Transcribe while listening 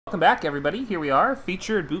Welcome back, everybody. Here we are,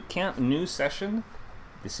 featured bootcamp new session.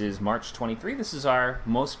 This is March 23. This is our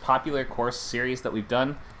most popular course series that we've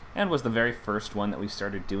done and was the very first one that we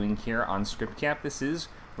started doing here on Script Camp. This is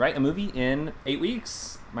Write a Movie in 8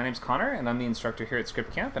 Weeks. My name's Connor and I'm the instructor here at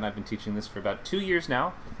Script Camp, and I've been teaching this for about 2 years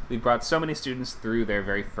now. We've brought so many students through their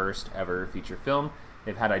very first ever feature film.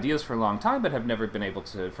 They've had ideas for a long time but have never been able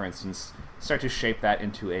to, for instance, start to shape that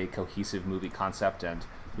into a cohesive movie concept, and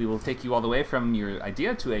we will take you all the way from your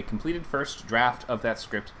idea to a completed first draft of that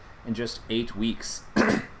script in just 8 weeks.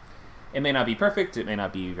 It may not be perfect, it may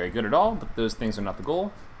not be very good at all, but those things are not the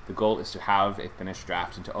goal. The goal is to have a finished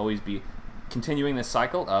draft and to always be continuing this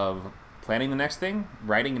cycle of planning the next thing,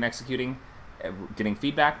 writing and executing, getting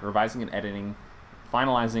feedback, revising and editing,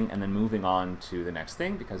 finalizing, and then moving on to the next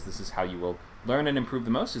thing, because this is how you will learn and improve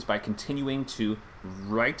the most, is by continuing to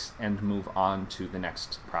write and move on to the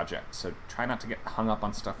next project. So try not to get hung up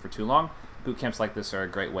on stuff for too long. Boot camps like this are a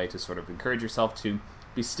great way to sort of encourage yourself to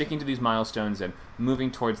be sticking to these milestones and moving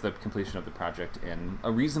towards the completion of the project in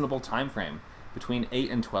a reasonable time frame, between 8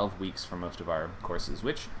 and 12 weeks for most of our courses,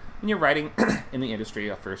 which when you're writing in the industry,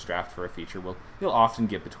 a first draft for a feature, you'll often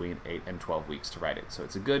get between 8 and 12 weeks to write it. So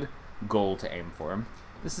it's a good goal to aim for.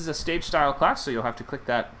 This is a stage style class, so you'll have to click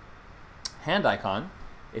that hand icon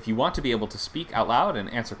if you want to be able to speak out loud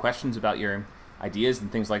and answer questions about your ideas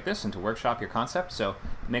and things like this, and to workshop your concept. So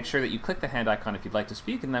make sure that you click the hand icon if you'd like to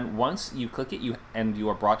speak, and then once you click it and you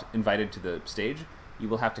are invited to the stage, you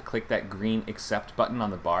will have to click that green accept button on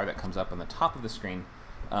the bar that comes up on the top of the screen.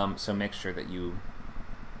 So make sure that you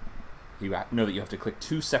know that you have to click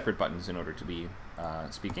 2 separate buttons in order to be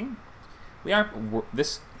speaking.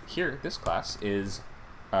 This class is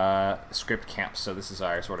Script Camp, so this is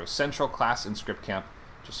our sort of central class in Script Camp,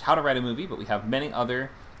 just how to write a movie, but we have many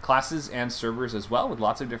other classes and servers as well with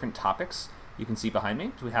lots of different topics. You can see behind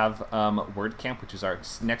me, we have Word Camp, which is our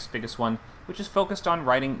next biggest one, which is focused on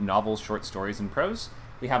writing novels, short stories, and prose.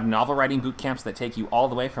 We have novel writing boot camps that take you all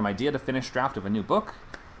the way from idea to finished draft of a new book.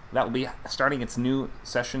 That will be starting its new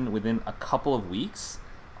session within a couple of weeks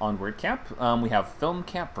on Word Camp. We have Film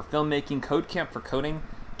Camp for filmmaking, Code Camp for coding,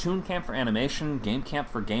 Toon Camp for animation, Game Camp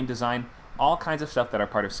for game design, all kinds of stuff that are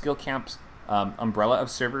part of Skill Camp's umbrella of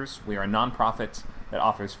servers. We are a nonprofit that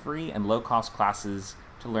offers free and low-cost classes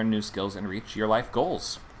to learn new skills and reach your life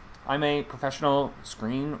goals. I'm a professional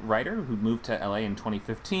screenwriter who moved to LA in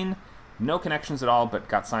 2015, no connections at all, but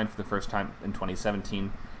got signed for the first time in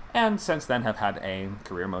 2017, and since then have had a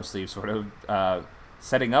career mostly sort of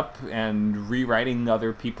setting up and rewriting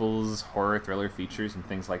other people's horror thriller features and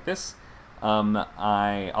things like this.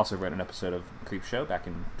 I also wrote an episode of Creepshow back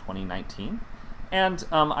in 2019, and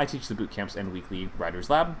I teach the boot camps and weekly Writers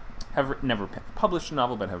Lab. Have never published a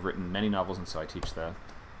novel, but have written many novels, and so I teach the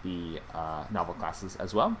novel classes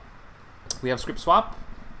as well. We have Script Swap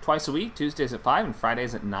twice a week, Tuesdays at 5 and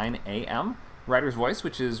Fridays at 9 a.m. Writer's Voice,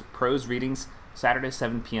 which is prose readings, Saturday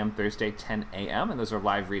 7 p.m., Thursday 10 a.m., and those are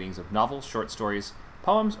live readings of novels, short stories,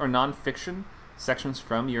 poems, or nonfiction sections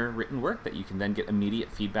from your written work that you can then get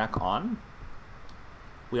immediate feedback on.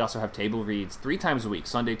 We also have table reads 3 times a week,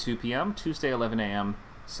 Sunday 2 p.m., Tuesday 11 a.m.,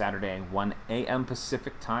 Saturday 1 a.m.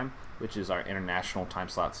 Pacific time, which is our international time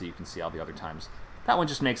slot, so you can see all the other times. That one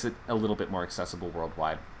just makes it a little bit more accessible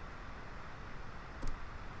worldwide.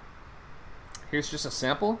 Here's just a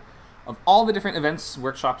sample of all the different events,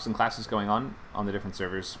 workshops, and classes going on the different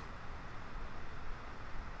servers.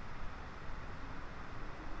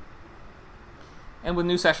 And with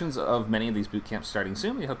new sessions of many of these boot camps starting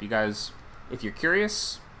soon, we hope you guys, if you're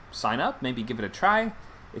curious, sign up, maybe give it a try.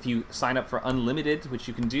 If you sign up for Unlimited, which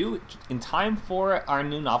you can do in time for our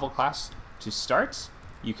new novel class to start,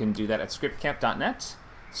 you can do that at scriptcamp.net.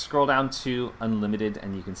 Scroll down to Unlimited,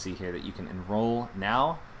 and you can see here that you can enroll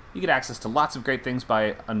now. You get access to lots of great things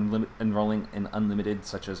by enrolling in Unlimited,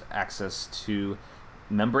 such as access to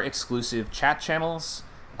member-exclusive chat channels,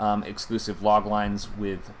 exclusive loglines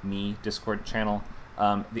with me Discord channel,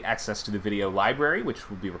 the access to the video library, which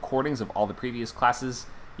will be recordings of all the previous classes.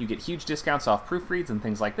 You get huge discounts off proofreads and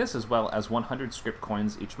things like this, as well as 100 script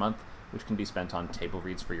coins each month, which can be spent on table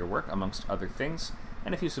reads for your work, amongst other things.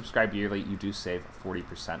 And if you subscribe yearly, you do save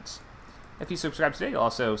 40%. If you subscribe today, you'll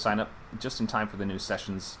also sign up just in time for the new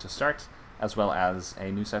sessions to start, as well as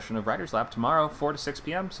a new session of Writers Lab tomorrow, 4 to 6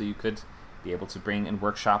 p.m., so you could be able to bring and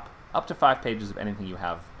workshop up to 5 pages of anything you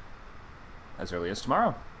have as early as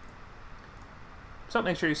tomorrow. So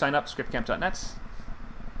make sure you sign up, scriptcamp.net.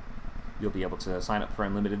 You'll be able to sign up for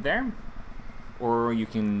Unlimited there, or you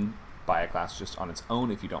can buy a class just on its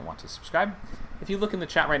own if you don't want to subscribe. If you look in the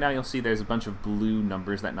chat right now, you'll see there's a bunch of blue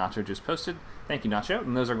numbers that Nacho just posted. Thank you, Nacho.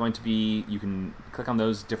 And those are going to be, you can click on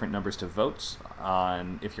those different numbers to vote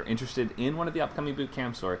on if you're interested in one of the upcoming boot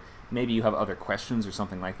camps, or maybe you have other questions or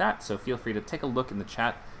something like that. So feel free to take a look in the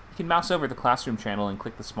chat. You can mouse over the Classroom channel and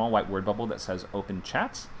click the small white word bubble that says Open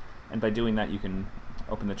Chat. And by doing that, you can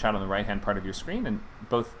open the chat on the right-hand part of your screen and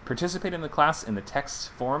both participate in the class in the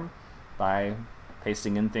text form by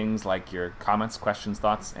pasting in things like your comments, questions,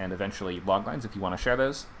 thoughts, and eventually log lines if you want to share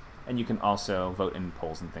those. And you can also vote in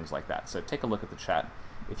polls and things like that. So take a look at the chat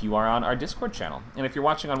if you are on our Discord channel. And if you're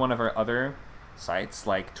watching on one of our other sites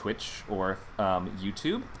like Twitch or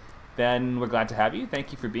YouTube, then we're glad to have you.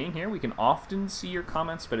 Thank you for being here. We can often see your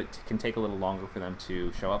comments, but it can take a little longer for them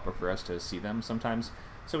to show up or for us to see them sometimes.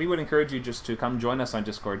 So we would encourage you just to come join us on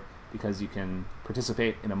Discord, because you can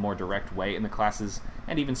participate in a more direct way in the classes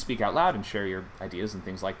and even speak out loud and share your ideas and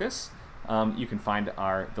things like this. You can find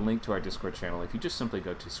the link to our Discord channel if you just simply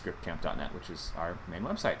go to scriptcamp.net, which is our main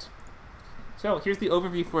website. So here's the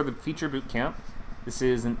overview for the feature boot camp. This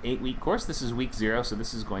is an 8-week course. This is week 0, so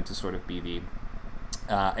this is going to sort of be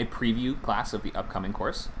a preview class of the upcoming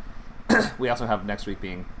course. We also have next week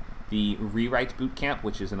being the rewrite boot camp,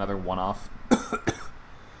 which is another one-off.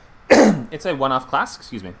 It's a one-off class,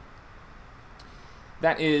 excuse me.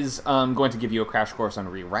 That is going to give you a crash course on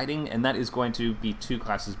rewriting, and that is going to be 2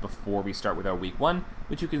 classes before we start with our week 1,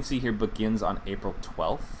 which you can see here begins on April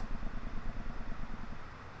 12th.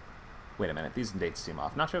 Wait a minute, these dates seem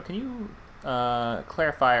off. Nacho, can you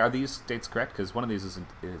clarify, are these dates correct? Because one of these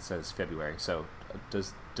it says February, so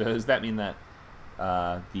does that mean that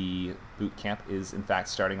the boot camp is in fact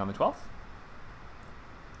starting on the 12th?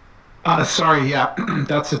 Sorry, yeah,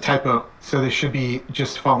 that's a typo. So they should be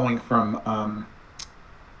just following from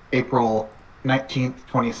April 19th,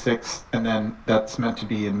 26th, and then that's meant to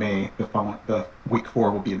be in May. The week 4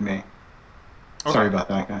 will be in May. Okay. Sorry about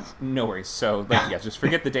that, guys. No worries. So, yeah, just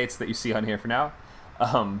forget the dates that you see on here for now.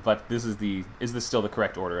 But this is this still the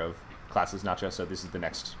correct order of classes, Nacho? So this is the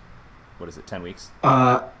next, what is it, 10 weeks?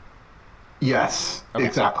 Yes, okay.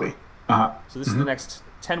 Exactly. So this is the next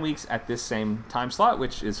 10 weeks at this same time slot,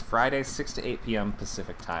 which is Friday, 6 to 8 p.m.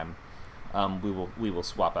 Pacific time. We will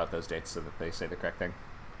swap out those dates so that they say the correct thing.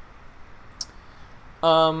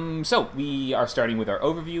 So we are starting with our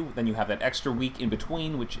overview. Then you have that extra week in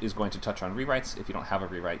between, which is going to touch on rewrites. If you don't have a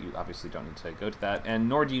rewrite, you obviously don't need to go to that, and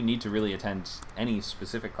nor do you need to really attend any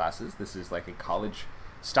specific classes. This is like a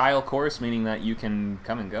college-style course, meaning that you can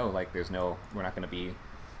come and go. Like we're not going to be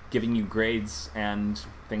giving you grades and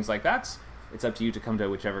things like that. It's up to you to come to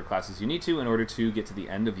whichever classes you need to in order to get to the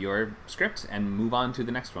end of your script and move on to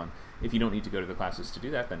the next one. If you don't need to go to the classes to do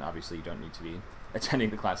that, then obviously you don't need to be attending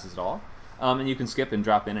the classes at all. And you can skip and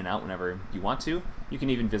drop in and out whenever you want to. You can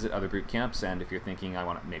even visit other boot camps, and if you're thinking, I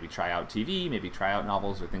want to maybe try out TV, maybe try out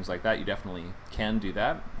novels or things like that, you definitely can do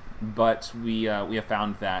that. But we have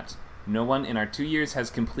found that no one in our 2 years has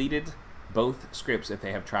completed both scripts if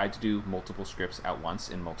they have tried to do multiple scripts at once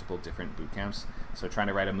in multiple different boot camps. So trying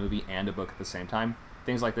to write a movie and a book at the same time,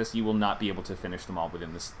 things like this, you will not be able to finish them all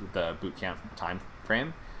within the boot camp time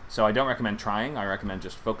frame. So I don't recommend trying. I recommend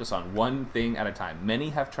just focus on one thing at a time. Many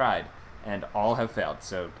have tried, and all have failed.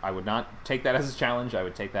 So I would not take that as a challenge. I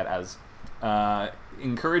would take that as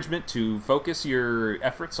encouragement to focus your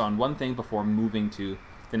efforts on one thing before moving to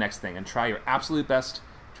the next thing, and try your absolute best.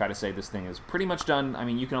 Try to say this thing is pretty much done. I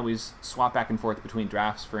mean, you can always swap back and forth between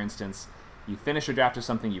drafts. For instance, you finish a draft of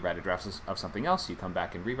something, you write a draft of something else, you come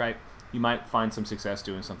back and rewrite. You might find some success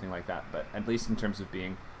doing something like that, but at least in terms of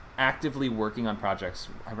being actively working on projects,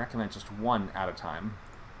 I recommend just one at a time.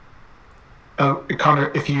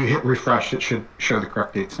 Connor, if you hit refresh, it should show the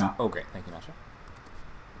correct dates now. Oh, great. Thank you, Nacho.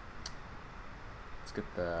 Let's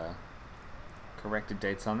get the corrected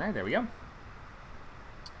dates on there. There we go.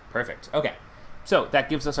 Perfect. Okay. So that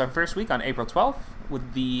gives us our first week on April 12th,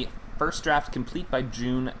 with the first draft complete by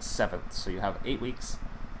June 7th. So you have 8 weeks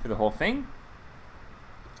for the whole thing.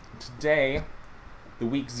 Today, the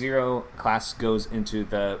week 0 class goes into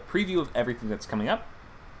the preview of everything that's coming up.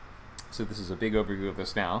 So this is a big overview of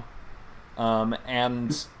this now.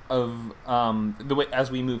 And of the way as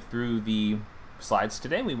we move through the slides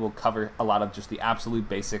today, we will cover a lot of just the absolute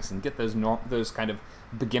basics and get those kind of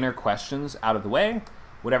beginner questions out of the way.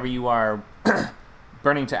 Whatever you are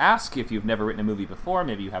burning to ask, if you've never written a movie before,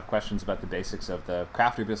 maybe you have questions about the basics of the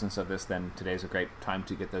craft or business of this, then today's a great time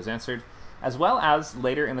to get those answered. As well as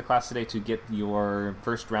later in the class today to get your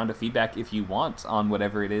first round of feedback if you want on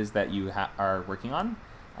whatever it is that you are working on.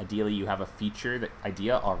 Ideally, you have a feature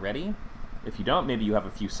idea already. If you don't, maybe you have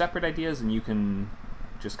a few separate ideas and you can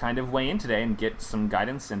just kind of weigh in today and get some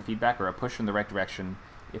guidance and feedback or a push in the right direction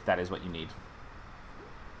if that is what you need.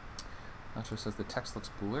 Nacho says the text looks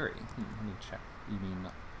blurry. Let me check. You mean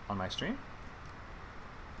on my stream?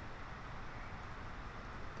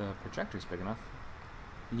 The projector's big enough.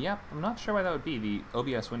 Yep, I'm not sure why that would be. The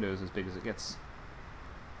OBS window is as big as it gets.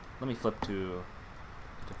 Let me flip to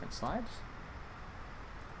a different slide.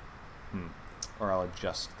 Or I'll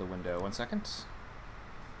adjust the window. 1 second.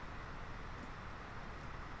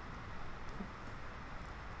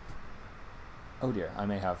 Oh dear, I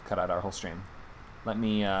may have cut out our whole stream. Let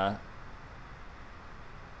me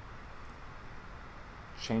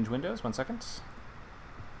change windows. 1 second.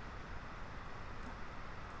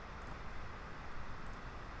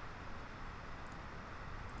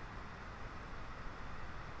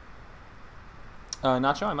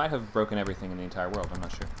 Nacho, I might have broken everything in the entire world. I'm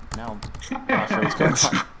not sure. Now, I'm not sure what's going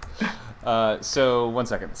on. So, 1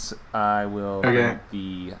 second. I will. Okay.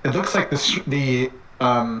 It looks like the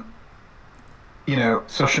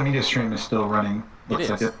social media stream is still running. It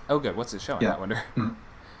is. Like it. Oh, good. What's it showing? Yeah. I wonder. Mm.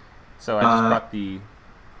 So I just brought the.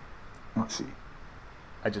 Let's see.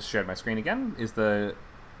 I just shared my screen again. If the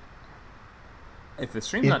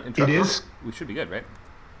stream's not interrupted, we should be good, right?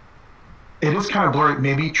 It is kind of blurry.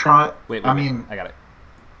 Maybe try. Wait, I mean, I got it.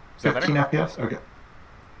 15 FPS. Okay.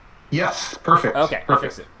 Yes, perfect. Okay,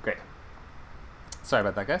 perfect. Fix it. Great. Sorry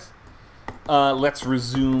about that, guys. Let's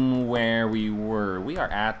resume where we were. We are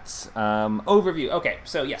at overview. Okay,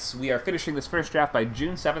 so yes, we are finishing this first draft by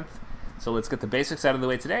June 7th. So let's get the basics out of the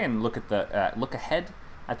way today and look at the look ahead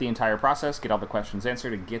at the entire process, get all the questions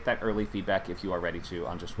answered, and get that early feedback if you are ready to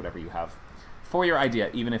on just whatever you have for your idea,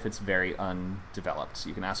 even if it's very undeveloped.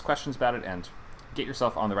 You can ask questions about it and get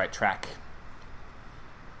yourself on the right track.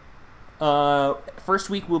 First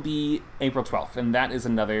week will be April 12th, and that is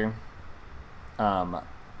another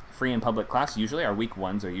free and public class. Usually our week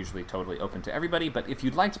ones are usually totally open to everybody, but if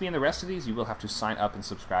you'd like to be in the rest of these, you will have to sign up and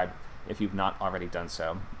subscribe if you've not already done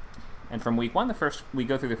so. And from week one, we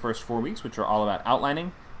go through the first 4 weeks, which are all about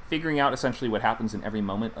outlining, figuring out essentially what happens in every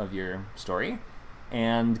moment of your story,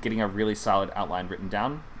 and getting a really solid outline written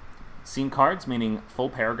down. Scene cards, meaning full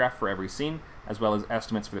paragraph for every scene, as well as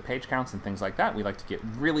estimates for the page counts and things like that. We like to get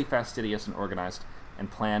really fastidious and organized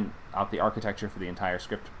and plan out the architecture for the entire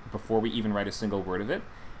script before we even write a single word of it.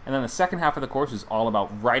 And then the second half of the course is all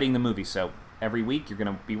about writing the movie. So every week you're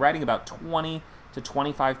going to be writing about 20 to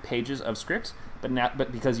 25 pages of script,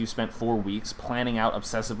 but because you spent 4 weeks planning out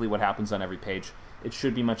obsessively what happens on every page, it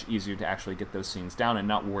should be much easier to actually get those scenes down and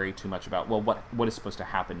not worry too much about, well, what is supposed to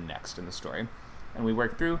happen next in the story. And we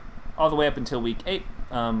work through all the way up until week 8,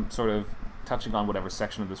 sort of touching on whatever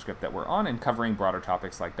section of the script that we're on and covering broader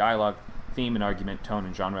topics like dialogue, theme and argument, tone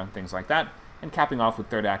and genre, and things like that, and capping off with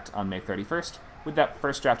third act on May 31st, with that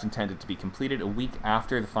first draft intended to be completed a week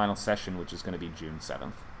after the final session, which is going to be June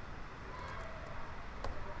 7th.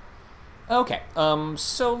 Okay,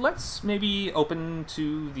 so let's maybe open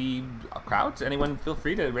to the crowd. Anyone feel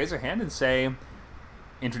free to raise their hand and say,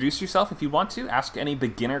 introduce yourself if you want to, ask any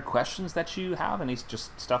beginner questions that you have, any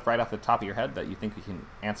just stuff right off the top of your head that you think we can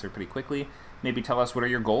answer pretty quickly. Maybe tell us what are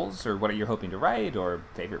your goals, or what are you hoping to write, or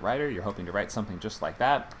favorite writer, you're hoping to write something just like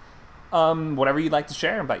that. Whatever you'd like to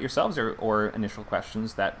share about yourselves, or initial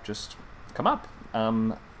questions that just come up.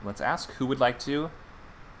 Let's ask, who would like to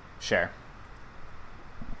share?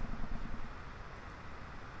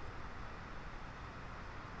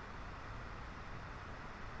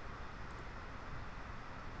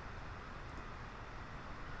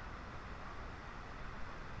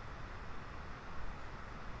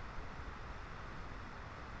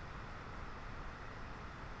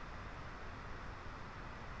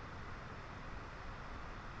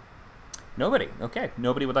 Nobody. Okay.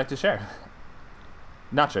 Nobody would like to share.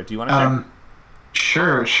 Nacho, do you want to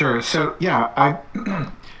share? Sure. So yeah, I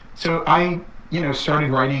started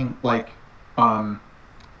writing like when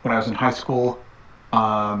I was in high school,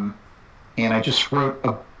 and I just wrote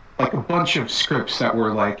a bunch of scripts that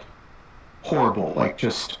were like horrible. Like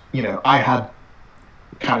just I had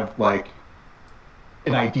kind of like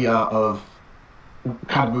an idea of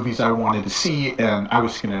kind of movies I wanted to see, and I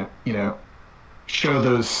was gonna show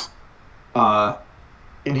those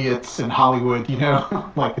idiots in Hollywood,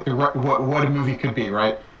 like what a movie could be,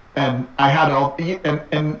 right? And I had all,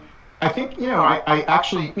 and I think I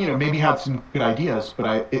actually maybe had some good ideas,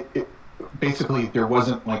 but it basically there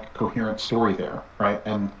wasn't like a coherent story there, right?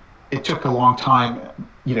 And it took a long time,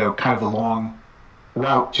 kind of a long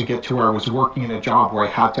route to get to where I was working in a job where I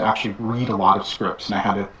had to actually read a lot of scripts, and I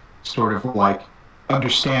had to sort of like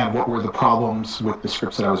understand what were the problems with the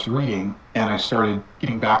scripts that I was reading, and I started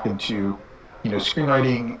getting back into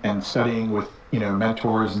screenwriting and studying with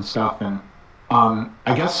mentors and stuff. And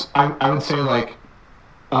I guess I would say like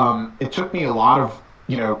it took me a lot of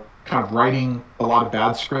kind of writing a lot of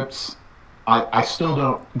bad scripts. I still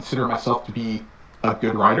don't consider myself to be a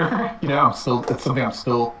good writer. It's something I'm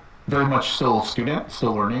still very much still a student,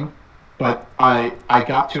 still learning. But I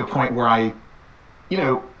got to a point where you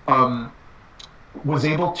know, um, was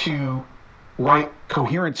able to write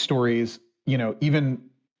coherent stories, even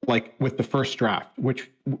like with the first draft, which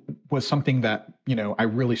was something that, I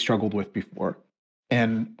really struggled with before.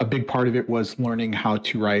 And a big part of it was learning how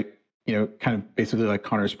to write, kind of basically like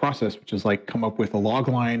Connor's process, which is like come up with a log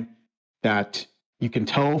line that you can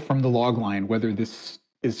tell from the log line whether this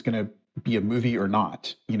is going to be a movie or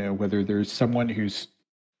not, whether there's someone who's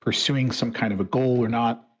pursuing some kind of a goal or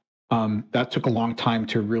not. That took a long time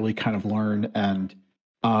to really kind of learn. And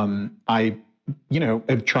I've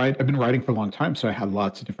been writing for a long time. So I had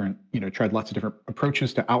lots of different, tried lots of different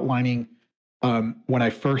approaches to outlining. When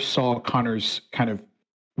I first saw Connor's kind of,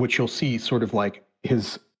 which you'll see sort of like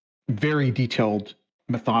his very detailed,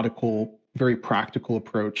 methodical, very practical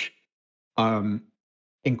approach,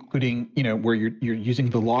 including, where you're using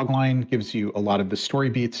the log line gives you a lot of the story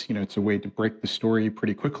beats. It's a way to break the story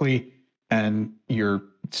pretty quickly. And your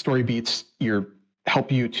story beats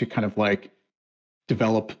help you to kind of like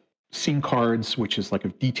develop scene cards, which is like a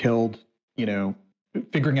detailed,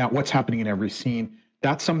 figuring out what's happening in every scene.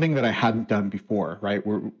 That's something that I hadn't done before, right?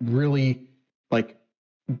 We're really like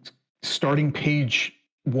starting page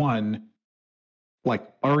one, like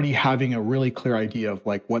already having a really clear idea of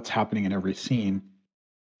like what's happening in every scene.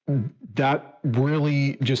 That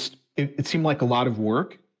really just, it seemed like a lot of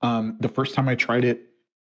work. The first time I tried it,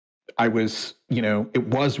 I was, it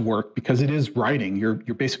was work because it is writing. You're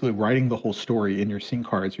basically writing the whole story in your scene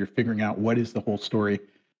cards. You're figuring out what is the whole story.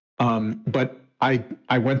 But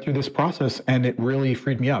I went through this process and it really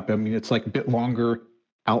freed me up. I mean, it's like a bit longer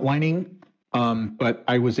outlining, but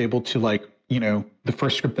I was able to like, the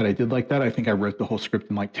first script that I did like that, I think I wrote the whole script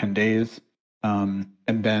in like 10 days. And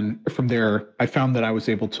then from there, I found that I was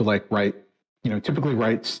able to like write, typically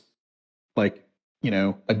writes like,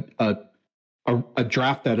 a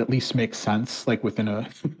draft that at least makes sense, like within a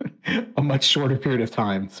a much shorter period of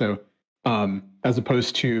time. So as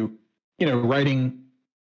opposed to, writing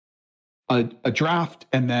a draft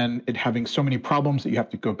and then it having so many problems that you have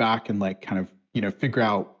to go back and like kind of, figure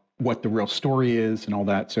out what the real story is and all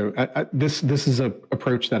that. So this is a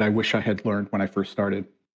approach that I wish I had learned when I first started.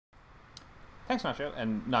 Thanks, Nacho.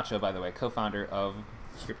 And Nacho, by the way, co-founder of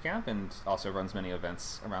ScriptCamp and also runs many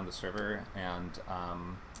events around the server and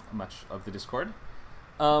much of the Discord.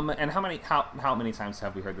 And how many times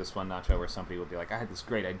have we heard this one, Nacho, where somebody will be like, I had this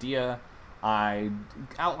great idea, I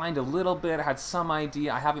outlined a little bit, I had some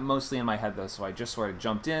idea, I have it mostly in my head though, so I just sort of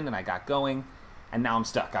jumped in and I got going, and now I'm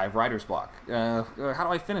stuck. I have writer's block. How do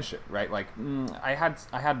I finish it, right? Like, I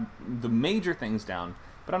had the major things down,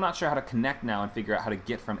 but I'm not sure how to connect now and figure out how to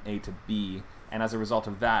get from A to B. And as a result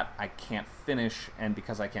of that, I can't finish, and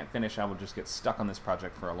because I can't finish, I will just get stuck on this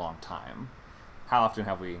project for a long time. How often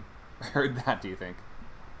have we heard that, do you think?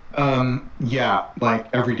 Yeah, like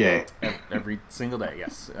every day. Every single day,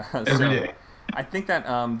 yes. Every day. I think that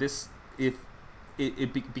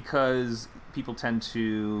because people tend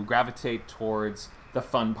to gravitate towards the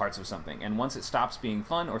fun parts of something, and once it stops being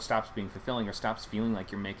fun or stops being fulfilling or stops feeling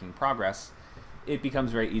like you're making progress, it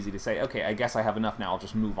becomes very easy to say, okay, I guess I have enough now, I'll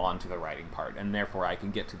just move on to the writing part, and therefore I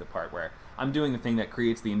can get to the part where I'm doing the thing that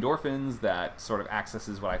creates the endorphins, that sort of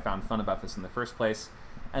accesses what I found fun about this in the first place,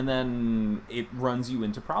 and then it runs you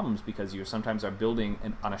into problems because you sometimes are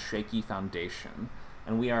building on a shaky foundation.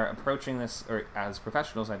 And we are approaching this, or as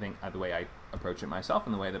professionals, I think the way I approach it myself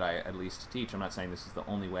and the way that I at least teach, I'm not saying this is the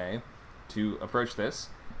only way to approach this,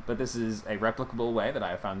 but this is a replicable way that I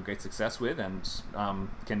have found great success with, and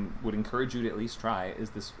would encourage you to at least try,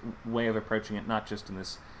 is this way of approaching it, not just in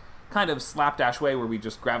this kind of slapdash way where we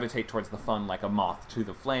just gravitate towards the fun like a moth to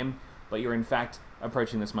the flame, but you're in fact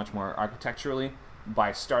approaching this much more architecturally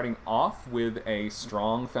by starting off with a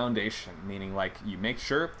strong foundation, meaning like you make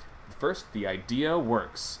sure first the idea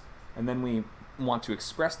works, and then we want to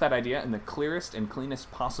express that idea in the clearest and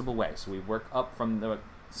cleanest possible way. So we work up from the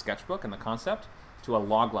sketchbook and the concept to a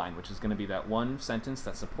log line, which is going to be that one sentence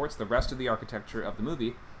that supports the rest of the architecture of the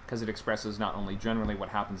movie, because it expresses not only generally what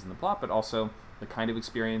happens in the plot, but also the kind of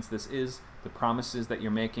experience this is, the promises that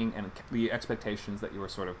you're making, and the expectations that you are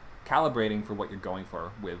sort of calibrating for what you're going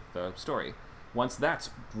for with the story. Once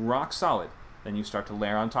that's rock solid, then you start to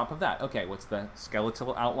layer on top of that. Okay, what's the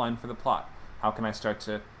skeletal outline for the plot? How can I start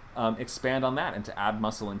to expand on that and to add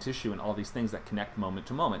muscle and tissue and all these things that connect moment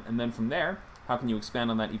to moment? And then from there, how can you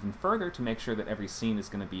expand on that even further to make sure that every scene is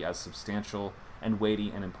going to be as substantial and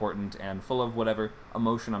weighty and important and full of whatever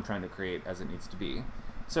emotion I'm trying to create as it needs to be?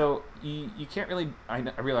 So you can't really. I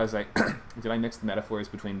realize did I mix the metaphors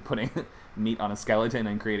between putting meat on a skeleton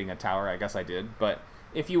and creating a tower? I guess I did. But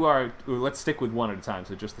if you are, let's stick with one at a time.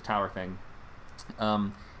 So just the tower thing.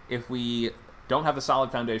 If we don't have the solid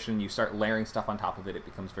foundation, you start layering stuff on top of it. It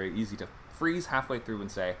becomes very easy to freeze halfway through and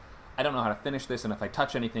say, I don't know how to finish this, and if I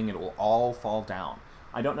touch anything, it will all fall down.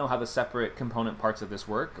 I don't know how the separate component parts of this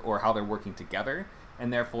work or how they're working together,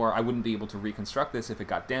 and therefore I wouldn't be able to reconstruct this if it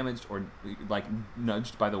got damaged or like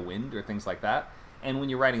nudged by the wind or things like that. And when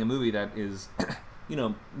you're writing a movie that is,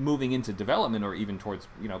 moving into development or even towards,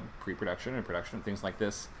 pre-production and production and things like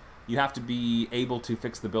this, you have to be able to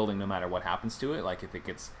fix the building no matter what happens to it. Like if it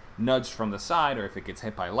gets nudged from the side or if it gets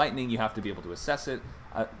hit by lightning, you have to be able to assess it,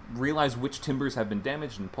 realize which timbers have been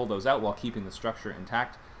damaged and pull those out while keeping the structure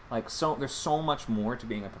intact. There's so much more to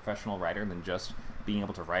being a professional writer than just being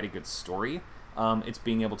able to write a good story. It's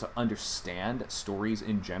being able to understand stories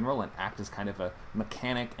in general and act as kind of a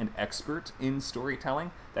mechanic and expert in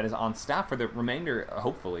storytelling that is on staff for the remainder.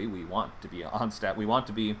 Hopefully, we want to be on staff. We want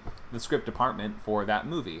to be the script department for that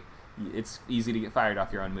movie. It's easy to get fired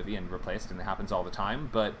off your own movie and replaced, and it happens all the time,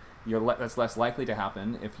 but that's less likely to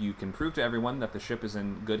happen if you can prove to everyone that the ship is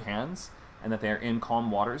in good hands and that they are in calm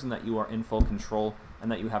waters and that you are in full control and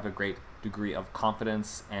that you have a great degree of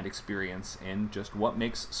confidence and experience in just what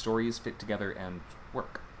makes stories fit together and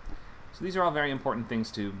work. So these are all very important things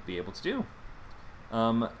to be able to do.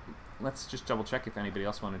 Let's just double check if anybody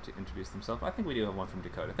else wanted to introduce themselves. I think we do have one from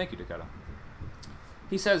Dakota. Thank you, Dakota.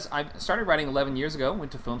 He says, I started writing 11 years ago,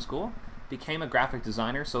 went to film school, became a graphic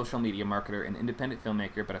designer, social media marketer, and independent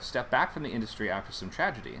filmmaker, but I've stepped back from the industry after some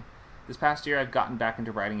tragedy. This past year, I've gotten back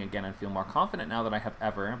into writing again and feel more confident now than I have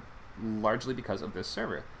ever, largely because of this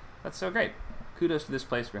server. That's so great. Kudos to this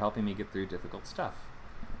place for helping me get through difficult stuff.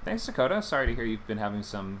 Thanks, Dakota. Sorry to hear you've been having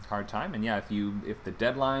some hard time. And yeah, if the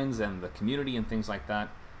deadlines and the community and things like that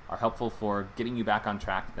are helpful for getting you back on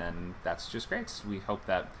track, then that's just great. We hope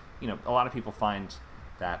that, a lot of people find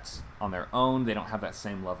that on their own, they don't have that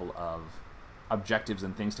same level of objectives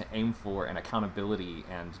and things to aim for and accountability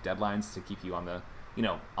and deadlines to keep you on the,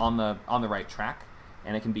 on the right track.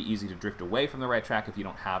 And it can be easy to drift away from the right track if you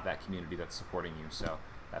don't have that community that's supporting you. So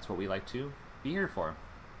that's what we like to be here for.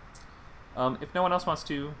 If no one else wants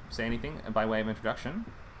to say anything by way of introduction,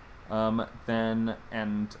 then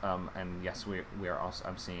yes, we are also.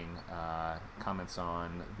 I'm seeing comments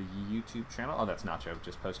on the YouTube channel. Oh, that's Nacho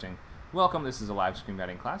just posting. Welcome. This is a live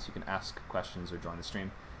screenwriting class. You can ask questions or join the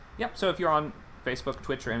stream. Yep. So if you're on Facebook,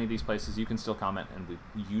 Twitch, or any of these places, you can still comment, and we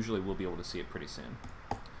usually will be able to see it pretty soon.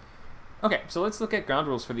 Okay, so let's look at ground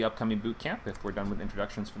rules for the upcoming boot camp if we're done with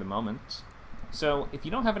introductions for the moment. So if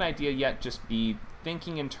you don't have an idea yet, just be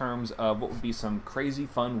thinking in terms of what would be some crazy,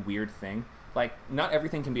 fun, weird thing. Like, not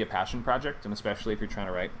everything can be a passion project, and especially if you're trying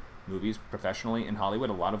to write movies professionally in Hollywood,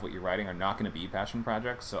 a lot of what you're writing are not going to be passion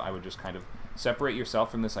projects, so I would just kind of separate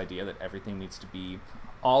yourself from this idea that everything needs to be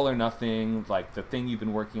all or nothing, like the thing you've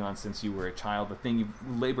been working on since you were a child, the thing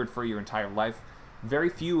you've labored for your entire life. Very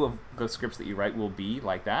few of the scripts that you write will be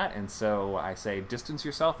like that, and so I say distance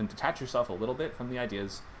yourself and detach yourself a little bit from the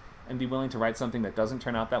ideas and be willing to write something that doesn't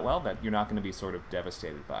turn out that well, that you're not going to be sort of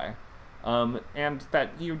devastated by. And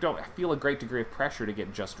that you don't feel a great degree of pressure to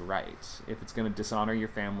get just right. If it's going to dishonor your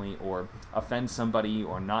family or offend somebody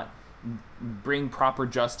or not bring proper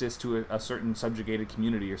justice to a certain subjugated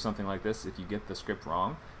community or something like this, if you get the script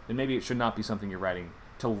wrong, then maybe it should not be something you're writing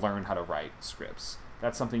to learn how to write scripts.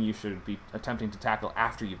 That's something you should be attempting to tackle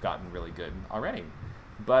after you've gotten really good already.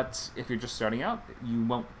 But if you're just starting out, you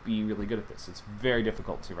won't be really good at this. It's very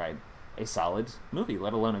difficult to write a solid movie,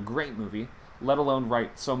 let alone a great movie, let alone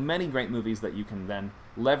write so many great movies that you can then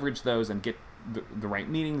leverage those and get the right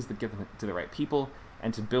meetings, that get them to the right people,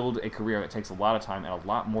 and to build a career that takes a lot of time and a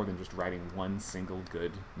lot more than just writing one single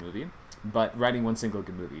good movie. But writing one single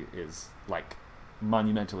good movie is, like,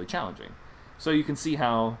 monumentally challenging. So you can see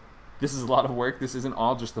how this is a lot of work. This isn't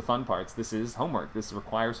all just the fun parts. This is homework. This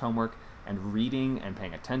requires homework and reading and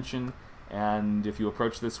paying attention. And if you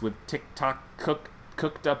approach this with TikTok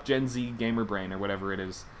cooked up Gen Z gamer brain or whatever it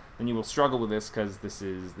is, then you will struggle with this because this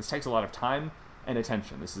takes a lot of time and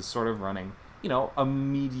attention. This is sort of running, a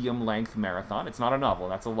medium-length marathon. It's not a novel.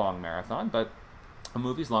 That's a long marathon, but a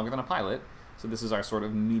movie's longer than a pilot. So this is our sort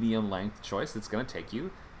of medium-length choice that's going to take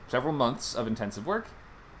you several months of intensive work,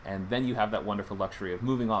 and then you have that wonderful luxury of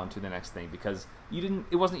moving on to the next thing because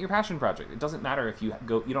it wasn't your passion project. It doesn't matter if you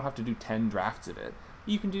don't have to do 10 drafts of it.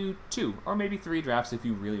 You can do 2 or maybe 3 drafts if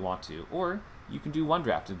you really want to, or you can do 1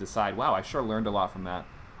 draft and decide, wow, I sure learned a lot from that.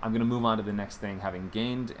 I'm going to move on to the next thing, having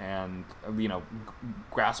gained and,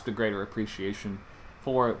 grasped a greater appreciation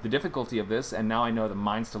for the difficulty of this, and now I know the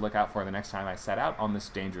mines to look out for the next time I set out on this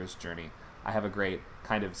dangerous journey. I have a great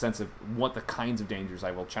kind of sense of what the kinds of dangers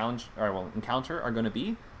I will challenge or I will encounter are going to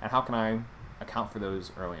be, and how can I account for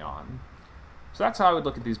those early on. So that's how I would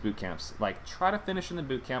look at these boot camps. Like, try to finish in the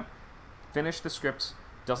boot camp, finish the script.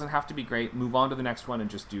 Doesn't have to be great. Move on to the next one and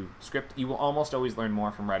just do script. You will almost always learn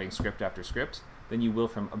more from writing script after script than you will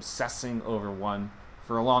from obsessing over one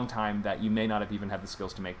for a long time that you may not have even had the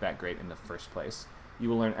skills to make that great in the first place. You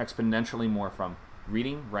will learn exponentially more from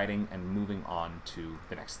reading, writing, and moving on to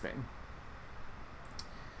the next thing.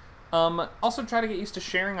 Also try to get used to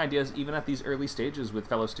sharing ideas even at these early stages with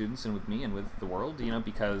fellow students and with me and with the world,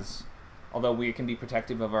 because although we can be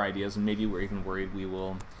protective of our ideas and maybe we're even worried we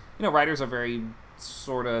will, writers are very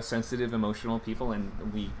sort of sensitive, emotional people,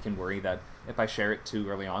 and we can worry that if I share it too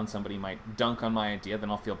early on, somebody might dunk on my idea,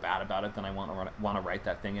 then I'll feel bad about it, then I won't want to write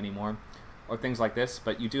that thing anymore, or things like this.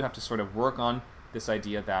 But you do have to sort of work on this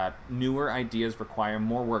idea that newer ideas require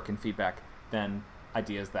more work and feedback than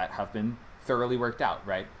ideas that have been thoroughly worked out,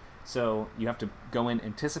 right? So you have to go in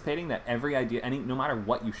anticipating that every idea, no matter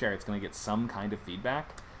what you share, it's going to get some kind of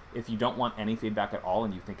feedback. If you don't want any feedback at all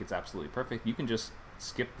and you think it's absolutely perfect, you can just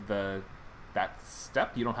skip that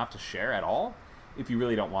step. You don't have to share at all if you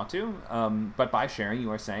really don't want to. But by sharing,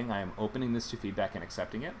 you are saying, I am opening this to feedback and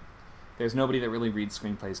accepting it. There's nobody that really reads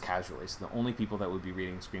screenplays casually, so the only people that would be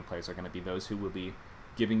reading screenplays are going to be those who will be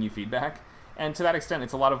giving you feedback. And to that extent,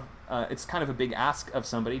 it's it's kind of a big ask of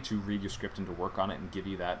somebody to read your script and to work on it and give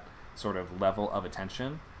you that sort of level of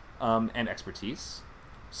attention and expertise.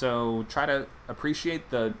 So try to appreciate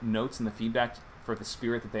the notes and the feedback for the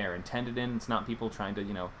spirit that they are intended in. It's not people trying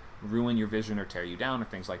to, ruin your vision or tear you down or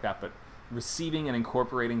things like that, but receiving and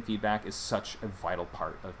incorporating feedback is such a vital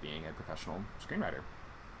part of being a professional screenwriter.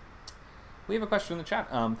 We have a question in the chat.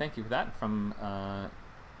 Thank you for that from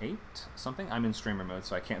 8 something. I'm in streamer mode,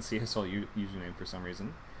 so I can't see his whole username for some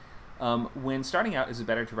reason. When starting out, is it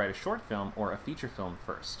better to write a short film or a feature film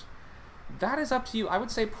first? That is up to you. I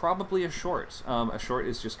would say probably a short. A short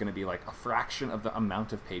is just going to be like a fraction of the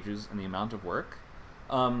amount of pages and the amount of work.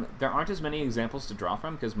 There aren't as many examples to draw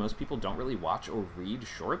from because most people don't really watch or read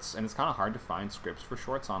shorts, and it's kind of hard to find scripts for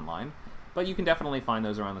shorts online. But you can definitely find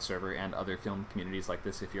those around the server and other film communities like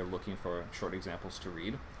this if you're looking for short examples to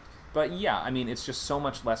read. But yeah, I mean, it's just so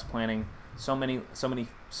much less planning, so many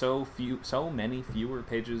fewer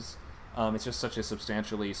pages. It's just such a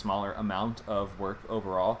substantially smaller amount of work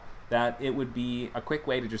overall that it would be a quick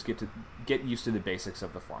way to just get used to the basics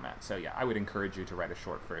of the format. So yeah, I would encourage you to write a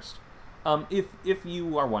short first, if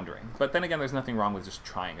you are wondering. But then again, there's nothing wrong with just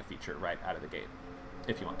trying a feature right out of the gate,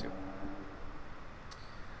 if you want to.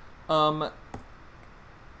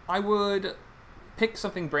 I would pick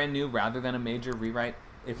something brand new rather than a major rewrite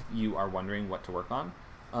if you are wondering what to work on.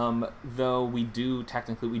 Though we do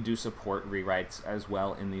support rewrites as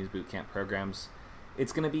well in these bootcamp programs.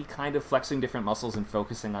 It's going to be kind of flexing different muscles and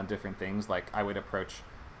focusing on different things. Like, I would approach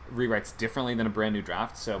rewrites differently than a brand new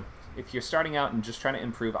draft. So if you're starting out and just trying to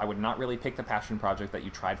improve, I would not really pick the passion project that you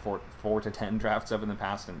tried 4 to 10 drafts of in the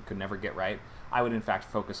past and could never get right. I would in fact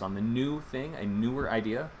focus on the new thing, a newer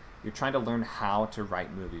idea. You're trying to learn how to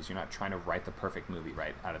write movies. You're not trying to write the perfect movie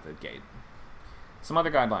right out of the gate. Some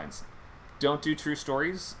other guidelines. Don't do true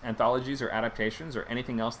stories, anthologies, or adaptations, or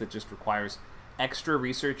anything else that just requires extra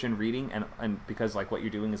research and reading, and because like what you're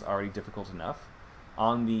doing is already difficult enough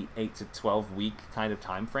on the 8 to 12 week kind of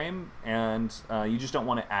time frame, and you just don't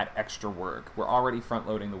want to add extra work. We're already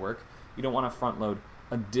front-loading the work. You don't want to front-load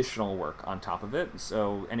additional work on top of it,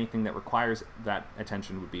 so anything that requires that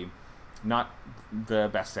attention would be not the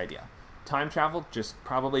best idea. Time travel, just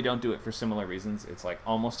probably don't do it for similar reasons. It's like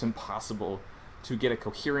almost impossible to get a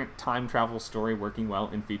coherent time travel story working well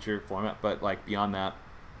in feature format, but like beyond that,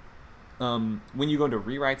 when you go into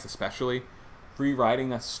rewrites, especially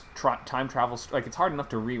rewriting a time travel like it's hard enough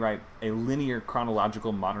to rewrite a linear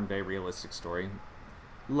chronological modern day realistic story,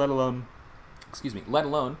 let alone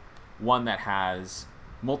one that has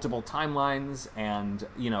multiple timelines and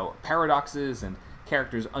paradoxes and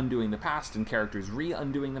characters undoing the past and characters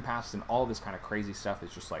re-undoing the past, and all this kind of crazy stuff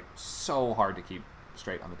is just like so hard to keep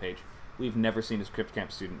straight on the page. We've never seen a script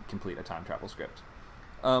camp student complete a time travel script.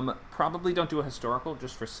 Probably don't do a historical,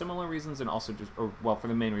 just for similar reasons, and also for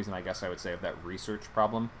the main reason I guess I would say of that research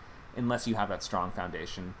problem, unless you have that strong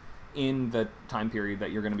foundation in the time period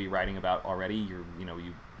that you're going to be writing about already. You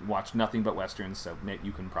watch nothing but westerns, so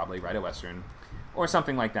you can probably write a western or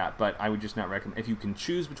something like that. But I would just not recommend, if you can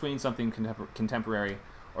choose between something contemporary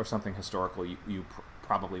or something historical, you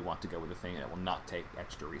probably want to go with a thing that will not take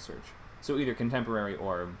extra research. So either contemporary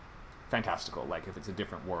or fantastical, like if it's a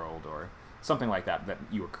different world or something like that that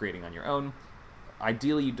you are creating on your own.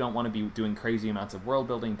 ideally you don't want to be doing crazy amounts of world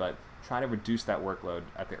building, but try to reduce that workload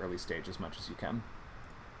at the early stage as much as you can.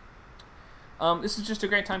 This is just a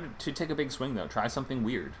great time to take a big swing, though. Try something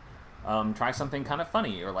weird. Try something kind of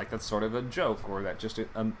funny, or like that's sort of a joke, or that just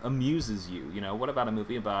amuses you. You know, what about a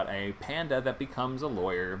movie about a panda that becomes a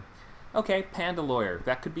lawyer? Okay, panda lawyer.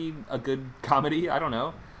 That could be a good comedy. I don't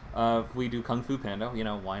know. If we do Kung Fu Panda, you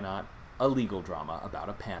know, why not a legal drama about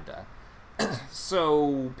a panda?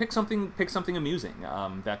 So pick something amusing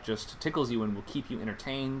that just tickles you and will keep you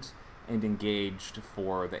entertained and engaged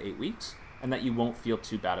for the 8 weeks, and that you won't feel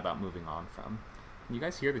too bad about moving on from. Can you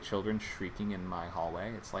guys hear the children shrieking in my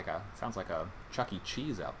hallway? It sounds like a Chuck E.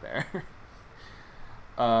 Cheese out there.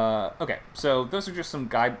 Okay, so those are just some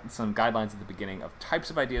guidelines at the beginning of types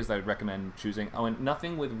of ideas that I'd recommend choosing. Oh, and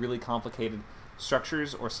nothing with really complicated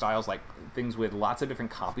structures or styles, like things with lots of different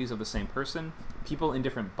copies of the same person, people in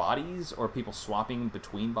different bodies, or people swapping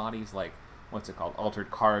between bodies, like, what's it called, Altered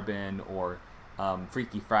Carbon, or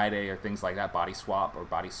Freaky Friday, or things like that, body swap or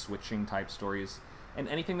body switching type stories. And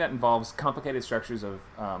anything that involves complicated structures of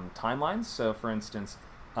timelines. So, for instance,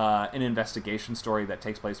 an investigation story that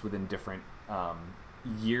takes place within different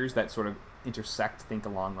years that sort of intersect, think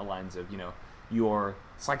along the lines of, you know, your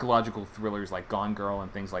psychological thrillers like Gone Girl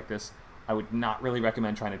and things like this. I would not really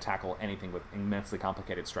recommend trying to tackle anything with immensely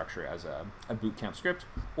complicated structure as a boot camp script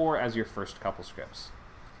or as your first couple scripts.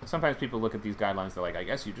 Sometimes people look at these guidelines, they're like, I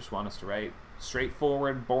guess you just want us to write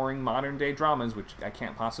straightforward, boring, modern-day dramas, which I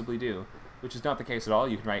can't possibly do, which is not the case at all.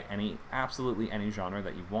 You can write absolutely any genre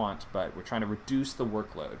that you want, but we're trying to reduce the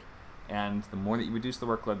workload. And the more that you reduce the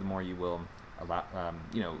workload, the more you will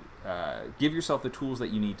give yourself the tools that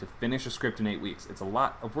you need to finish a script in 8 weeks. It's a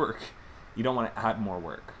lot of work. You don't want to add more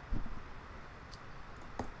work.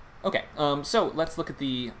 Okay, so let's look at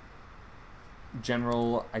the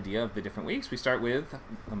general idea of the different weeks. We start with,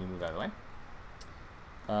 let me move out of the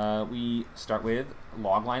way. We start with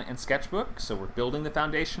logline and sketchbook. So we're building the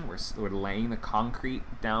foundation, we're laying the concrete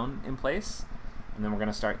down in place, and then we're going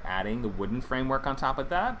to start adding the wooden framework on top of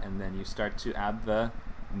that, and then you start to add the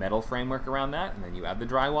metal framework around that, and then you add the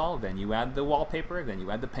drywall, then you add the wallpaper, then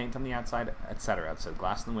you add the paint on the outside, etc. So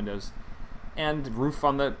glass in the windows and roof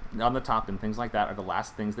on the top and things like that are the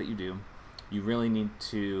last things that you do. You really need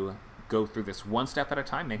to go through this one step at a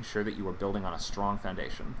time, make sure that you are building on a strong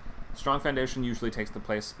foundation. Strong foundation usually takes the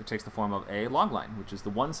form of a logline, which is the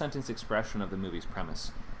one-sentence expression of the movie's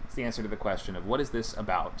premise. It's the answer to the question of what is this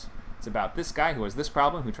about? It's about this guy who has this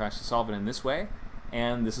problem, who tries to solve it in this way,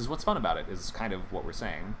 and this is what's fun about it, is kind of what we're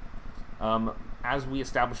saying. As we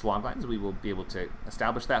establish loglines, we will be able to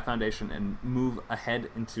establish that foundation and move ahead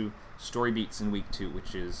into story beats in week 2,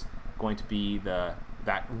 which is going to be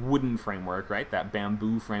that wooden framework, right? That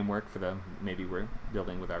bamboo framework for maybe we're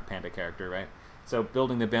building with our panda character, right? So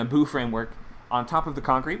building the bamboo framework on top of the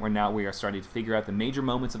concrete, where now we are starting to figure out the major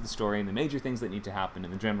moments of the story and the major things that need to happen in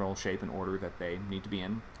the general shape and order that they need to be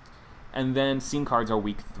in. And then scene cards are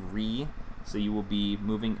week 3, so you will be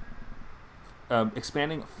moving,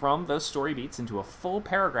 expanding from those story beats into a full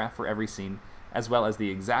paragraph for every scene, as well as the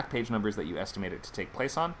exact page numbers that you estimate it to take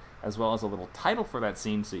place on, as well as a little title for that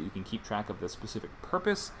scene so you can keep track of the specific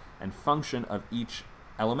purpose and function of each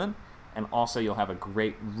element, and also you'll have a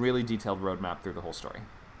great, really detailed roadmap through the whole story.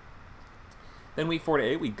 Then week 4 to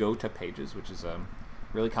 8, we go to pages, which is a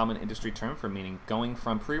really common industry term for meaning going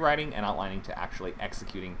from pre-writing and outlining to actually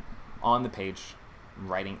executing on the page,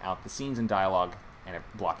 writing out the scenes and dialogue and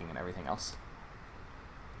blocking and everything else.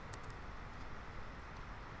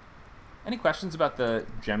 Any questions about the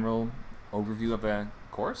general overview of the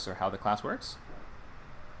course or how the class works?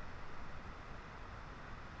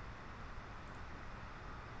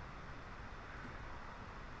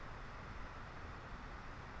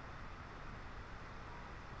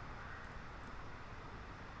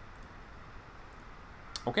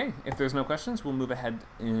 Okay, if there's no questions, we'll move ahead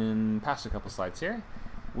past a couple slides here.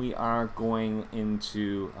 We are going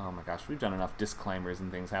into, oh my gosh, we've done enough disclaimers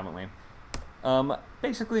and things, haven't we?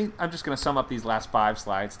 Basically, I'm just going to sum up these last 5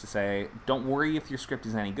 slides to say, don't worry if your script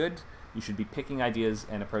is any good. You should be picking ideas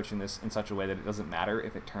and approaching this in such a way that it doesn't matter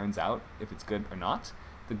if it turns out if it's good or not.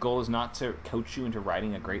 The goal is not to coach you into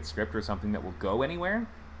writing a great script or something that will go anywhere,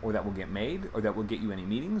 or that will get made, or that will get you any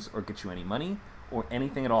meetings, or get you any money, or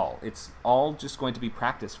anything at all. It's all just going to be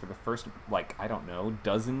practice for the first, like, I don't know,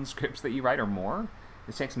 dozen scripts that you write or more.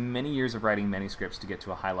 It takes many years of writing many scripts to get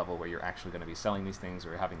to a high level where you're actually going to be selling these things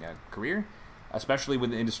or having a career, especially with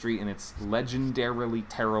the industry in its legendarily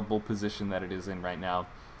terrible position that it is in right now,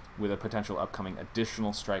 with a potential upcoming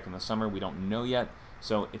additional strike in the summer. We don't know yet,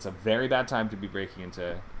 so it's a very bad time to be breaking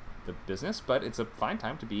into the business, but it's a fine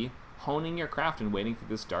time to be honing your craft and waiting for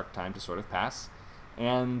this dark time to sort of pass.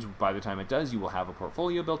 And by the time it does, you will have a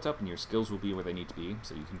portfolio built up and your skills will be where they need to be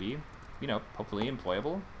so you can be, you know, hopefully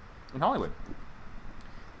employable in Hollywood.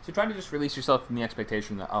 So try to just release yourself from the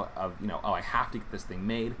expectation of, you know, oh, I have to get this thing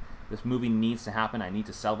made. This movie needs to happen. I need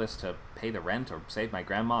to sell this to pay the rent or save my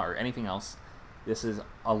grandma or anything else. This is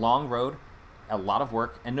a long road, a lot of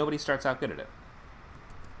work, and nobody starts out good at it.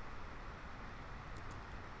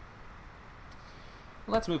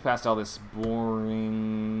 Let's move past all this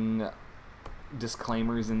boring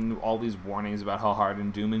disclaimers and all these warnings about how hard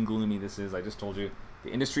and doom and gloomy this is. I just told you the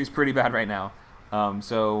industry's pretty bad right now.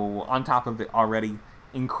 So on top of the already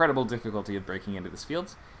incredible difficulty of breaking into this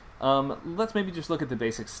field, let's maybe just look at the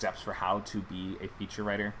basic steps for how to be a feature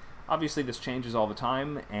writer. Obviously this changes all the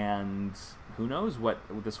time, and who knows what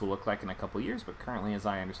this will look like in a couple years, but currently, as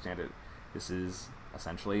I understand it, this is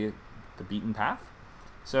essentially the beaten path.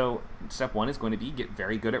 So step one is going to be get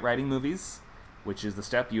very good at writing movies, which is the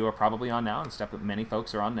step you are probably on now. The step that many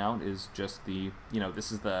folks are on now is just the, you know,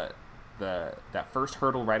 this is that first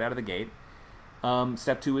hurdle right out of the gate.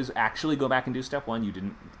 Step two is actually go back and do step one. You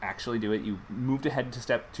didn't actually do it. You moved ahead to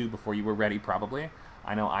step two before you were ready, probably.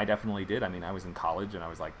 I know I definitely did. I mean, I was in college and I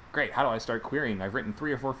was like, great, how do I start querying? I've written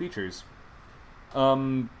 3 or 4 features. 3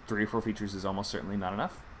 or 4 features is almost certainly not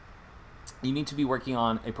enough. You need to be working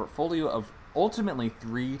on a portfolio of ultimately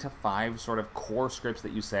 3 to 5 sort of core scripts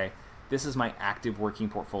that you say, this is my active working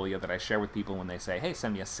portfolio that I share with people when they say, hey,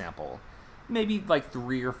 send me a sample. Maybe like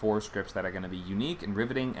 3 or 4 scripts that are going to be unique and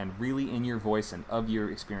riveting and really in your voice and of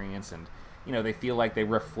your experience, and, you know, they feel like they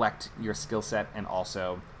reflect your skill set and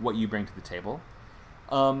also what you bring to the table.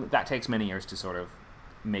 That takes many years to sort of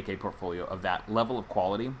make a portfolio of that level of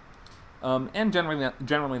quality. And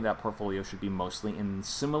generally that portfolio should be mostly in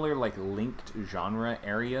similar, like, linked genre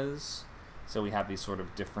areas. So we have these sort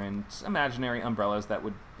of different imaginary umbrellas that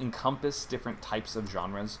would encompass different types of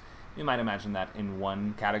genres. You might imagine that in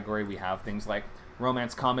one category we have things like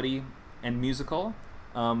romance, comedy, and musical.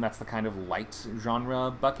 That's the kind of light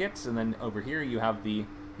genre bucket. And then over here you have the,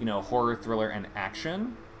 you know, horror, thriller, and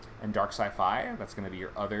action, and dark sci-fi. That's going to be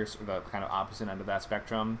your other, the kind of opposite end of that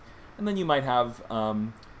spectrum. And then you might have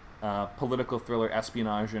political thriller,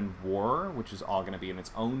 espionage, and war, which is all going to be in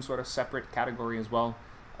its own sort of separate category as well.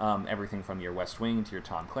 Everything from your West Wing to your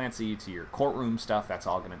Tom Clancy to your courtroom stuff, that's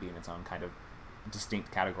all going to be in its own kind of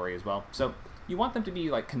distinct category as well. So you want them to be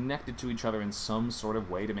like connected to each other in some sort of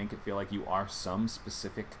way to make it feel like you are some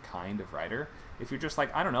specific kind of writer. If you're just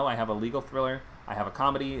like, I don't know, I have a legal thriller, I have a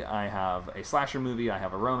comedy, I have a slasher movie, I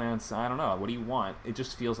have a romance, I don't know, what do you want? It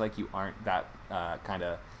just feels like you aren't that kind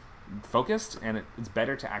of focused, and it's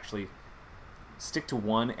better to actually stick to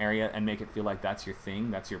one area and make it feel like that's your thing,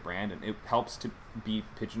 that's your brand, and it helps to be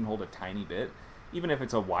pigeonholed a tiny bit, even if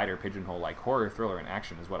it's a wider pigeonhole, like horror, thriller, and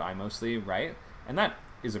action is what I mostly write, and that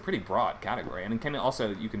is a pretty broad category. And it can also,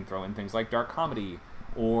 you can throw in things like dark comedy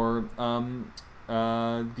or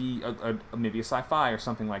maybe a sci-fi or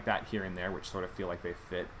something like that here and there, which sort of feel like they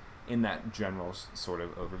fit in that general sort of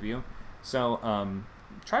overview. So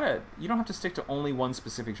you don't have to stick to only one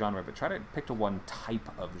specific genre, but try to pick to one type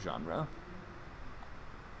of genre.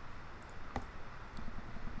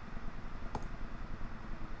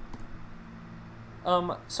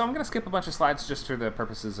 So I'm going to skip a bunch of slides just for the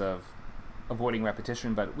purposes of avoiding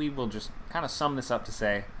repetition, but we will just kind of sum this up to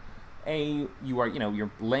say,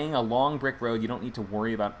 you're laying a long brick road. You don't need to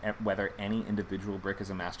worry about whether any individual brick is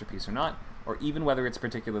a masterpiece or not, or even whether it's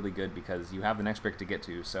particularly good, because you have the next brick to get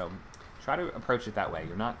to. So try to approach it that way.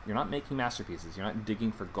 You're not making masterpieces. You're not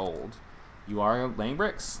digging for gold. You are laying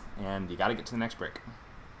bricks, and you got to get to the next brick.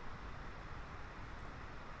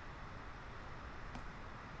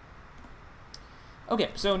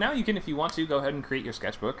 Okay, so now you can, if you want to, go ahead and create your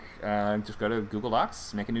sketchbook. Just go to Google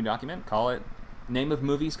Docs, make a new document, call it Name of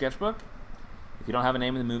Movie Sketchbook. If you don't have a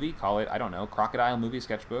name of the movie, call it, I don't know, Crocodile Movie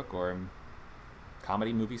Sketchbook or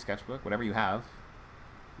Comedy Movie Sketchbook, whatever you have.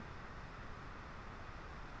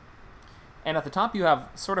 And at the top you have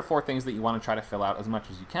sort of 4 things that you want to try to fill out as much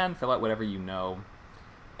as you can. Fill out whatever you know.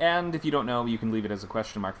 And if you don't know, you can leave it as a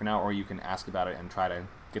question mark for now, or you can ask about it and try to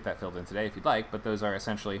get that filled in today if you'd like. But those are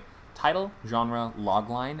essentially title, genre,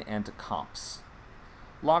 logline, and comps.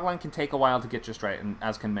 Logline can take a while to get just right, and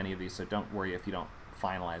as can many of these, so don't worry if you don't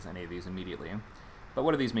finalize any of these immediately. But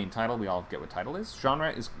what do these mean? Title, we all get what title is. Genre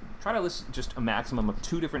is, try to list just a maximum of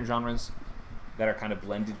 2 different genres that are kind of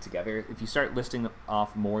blended together. If you start listing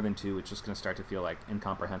off more than 2, it's just going to start to feel like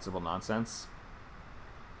incomprehensible nonsense.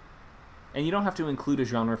 And you don't have to include a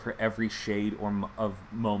genre for every shade of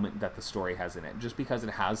moment that the story has in it. Just because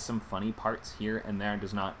it has some funny parts here and there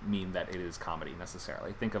does not mean that it is comedy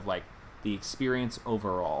necessarily. Think of like the experience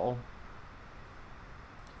overall.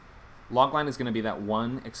 Logline is going to be that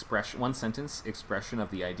one sentence expression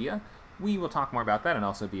of the idea. We will talk more about that and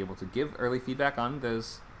also be able to give early feedback on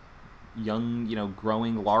those young,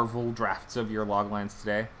 growing larval drafts of your loglines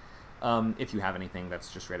today. If you have anything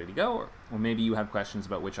that's just ready to go, or maybe you have questions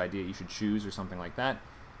about which idea you should choose or something like that,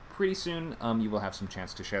 pretty soon you will have some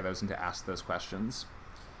chance to share those and to ask those questions.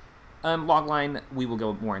 Logline, we will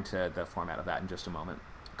go more into the format of that in just a moment.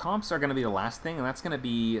 Comps are going to be the last thing, and that's going to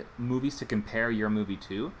be movies to compare your movie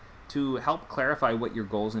to help clarify what your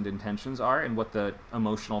goals and intentions are and what the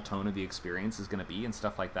emotional tone of the experience is going to be and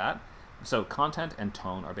stuff like that. So content and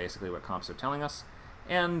tone are basically what comps are telling us.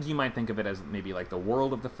 And you might think of it as maybe like the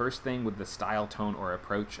world of the first thing with the style, tone, or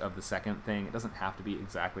approach of the second thing. It doesn't have to be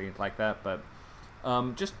exactly like that, but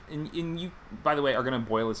you, by the way, are going to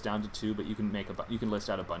boil this down to two, but you can list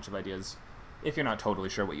out a bunch of ideas if you're not totally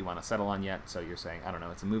sure what you want to settle on yet. So you're saying, I don't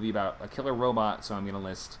know, it's a movie about a killer robot, so I'm going to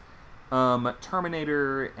list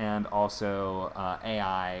Terminator and also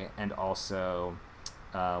AI and also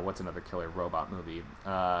what's another killer robot movie?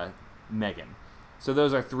 Megan. So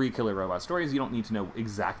those are 3 killer robot stories. You don't need to know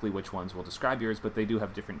exactly which ones will describe yours, but they do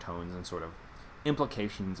have different tones and sort of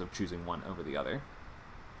implications of choosing one over the other.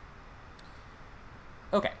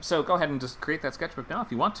 Okay, so go ahead and just create that sketchbook now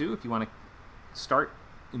if you want to start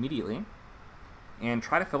immediately, and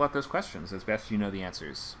try to fill out those questions as best you know the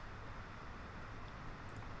answers.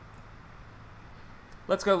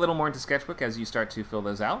 Let's go a little more into Sketchbook as you start to fill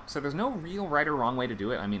those out. So there's no real right or wrong way to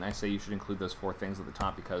do it. I mean, I say you should include those 4 things at the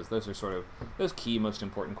top because those are sort of those key, most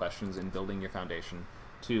important questions in building your foundation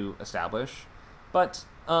to establish. But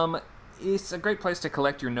it's a great place to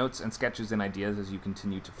collect your notes and sketches and ideas as you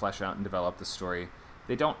continue to flesh out and develop the story.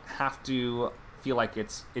 They don't have to feel like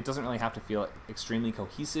it doesn't really have to feel extremely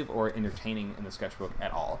cohesive or entertaining in the sketchbook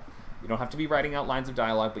at all. You don't have to be writing out lines of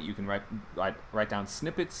dialogue, but you can write down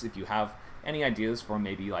snippets if you have any ideas for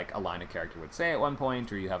maybe like a line a character would say at one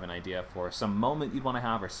point, or you have an idea for some moment you'd want to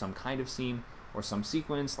have, or some kind of scene, or some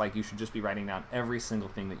sequence. Like, you should just be writing down every single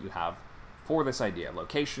thing that you have for this idea.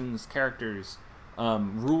 Locations, characters,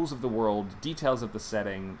 rules of the world, details of the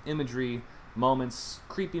setting, imagery, moments,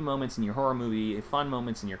 creepy moments in your horror movie, fun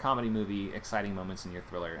moments in your comedy movie, exciting moments in your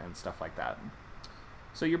thriller, and stuff like that.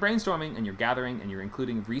 So you're brainstorming, and you're gathering, and you're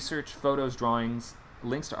including research, photos, drawings,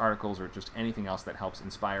 links to articles, or just anything else that helps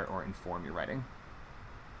inspire or inform your writing.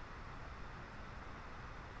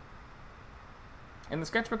 And the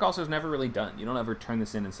sketchbook also is never really done. You don't ever turn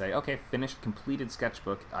this in and say, okay, finished, completed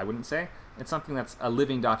sketchbook. I wouldn't say. It's something that's a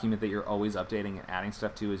living document that you're always updating and adding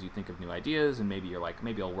stuff to as you think of new ideas, and maybe you're like,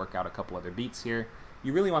 maybe I'll work out a couple other beats here.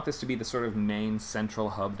 You really want this to be the sort of main central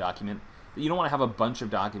hub document. You don't want to have a bunch of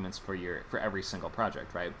documents for every single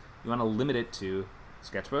project, right? You want to limit it to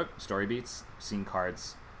sketchbook, story beats, scene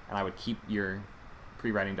cards, and I would keep your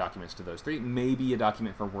pre-writing documents to those 3. Maybe a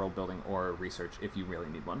document for world building or research if you really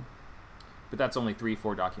need one. But that's only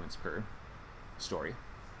 3-4 documents per story.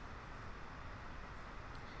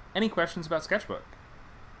 Any questions about sketchbook?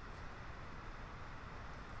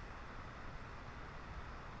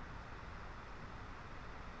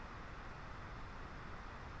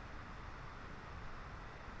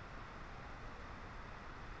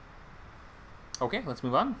 Okay, let's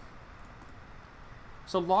move on.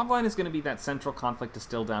 So logline is going to be that central conflict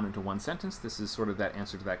distilled down into one sentence. This is sort of that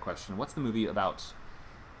answer to that question. What's the movie about?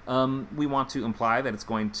 We want to imply that it's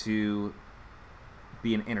going to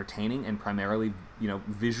be an entertaining and primarily,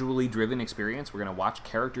 visually driven experience. We're going to watch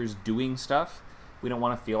characters doing stuff. We don't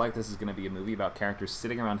want to feel like this is going to be a movie about characters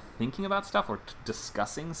sitting around thinking about stuff or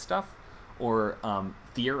discussing stuff or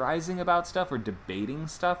theorizing about stuff or debating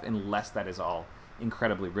stuff, unless that is all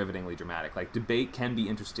incredibly rivetingly dramatic. Like, debate can be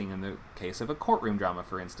interesting in the case of a courtroom drama,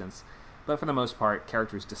 for instance, but for the most part,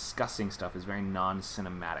 characters discussing stuff is very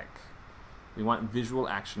non-cinematic. We want visual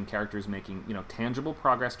action, characters making, tangible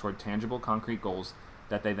progress toward tangible, concrete goals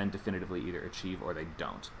that they then definitively either achieve or they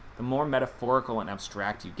don't. The more metaphorical and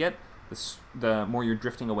abstract you get, the more you're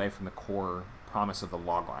drifting away from the core promise of the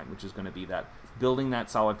logline, which is going to be that building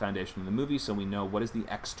that solid foundation in the movie so we know what is the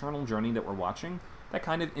external journey that we're watching that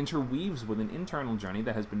kind of interweaves with an internal journey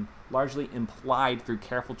that has been largely implied through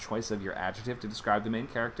careful choice of your adjective to describe the main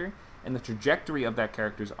character and the trajectory of that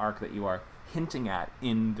character's arc that you are hinting at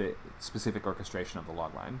in the specific orchestration of the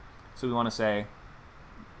logline. So we want to say,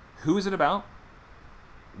 who is it about?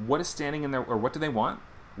 What is standing in their, or what do they want?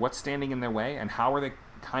 What's standing in their way, and how are they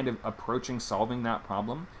kind of approaching solving that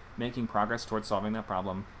problem, making progress towards solving that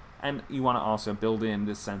problem? And you want to also build in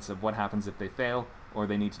this sense of what happens if they fail, or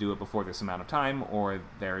they need to do it before this amount of time, or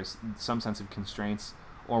there's some sense of constraints,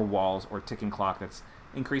 or walls, or ticking clock that's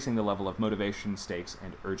increasing the level of motivation, stakes,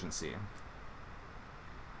 and urgency.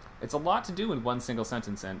 It's a lot to do in one single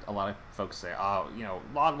sentence, and a lot of folks say, oh,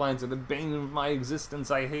 loglines are the bane of my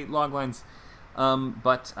existence, I hate loglines.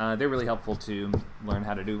 But they're really helpful to learn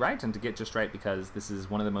how to do right and to get just right, because this is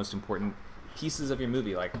one of the most important pieces of your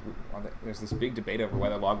movie. Like, there's this big debate over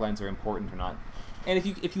whether loglines are important or not. And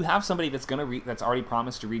if you have somebody that's that's already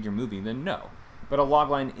promised to read your movie, then no. But a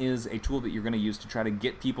logline is a tool that you're going to use to try to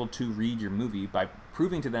get people to read your movie by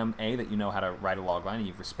proving to them, A, that you know how to write a logline and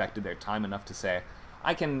you've respected their time enough to say,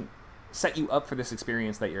 I can set you up for this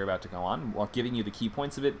experience that you're about to go on while giving you the key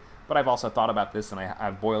points of it, but I've also thought about this and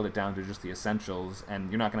I've boiled it down to just the essentials, and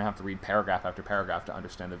you're not going to have to read paragraph after paragraph to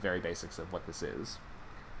understand the very basics of what this is.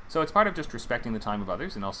 So it's part of just respecting the time of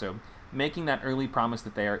others and also making that early promise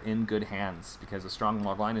that they are in good hands, because a strong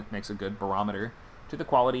logline, it makes a good barometer to the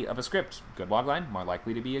quality of a script. Good logline, more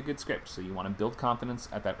likely to be a good script. So you want to build confidence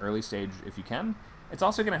at that early stage if you can. It's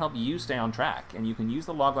also going to help you stay on track, and you can use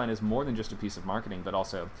the logline as more than just a piece of marketing, but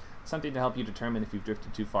also something to help you determine if you've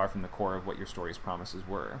drifted too far from the core of what your story's promises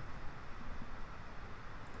were.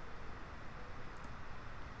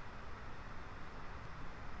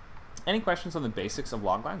 Any questions on the basics of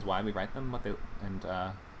loglines, why we write them, what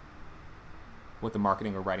the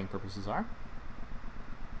marketing or writing purposes are?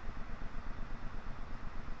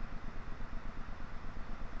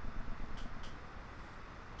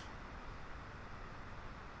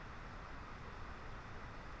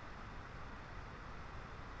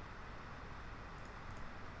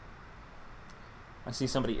 I see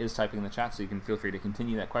somebody is typing in the chat, so you can feel free to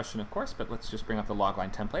continue that question, of course, but let's just bring up the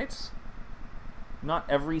logline templates. Not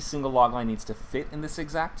every single logline needs to fit in this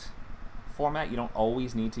exact format. You don't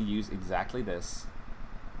always need to use exactly this.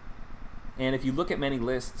 And if you look at many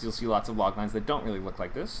lists, you'll see lots of loglines that don't really look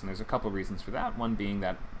like this, and there's a couple reasons for that. One being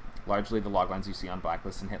that largely the loglines you see on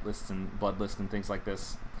blacklists and hit lists and blood lists and things like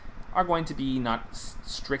this are going to be not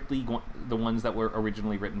strictly the ones that were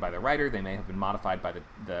originally written by the writer. They may have been modified by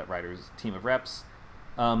the writer's team of reps.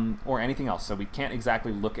 Or anything else. So we can't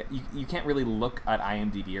exactly look at, you can't really look at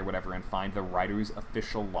IMDb or whatever and find the writer's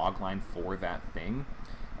official logline for that thing.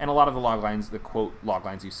 And a lot of the loglines, the quote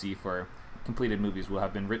loglines you see for completed movies will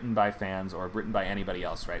have been written by fans or written by anybody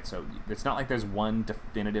else, right? So it's not like there's one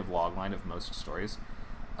definitive logline of most stories.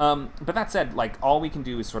 But that said, like, all we can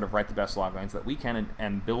do is sort of write the best loglines that we can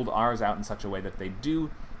and build ours out in such a way that they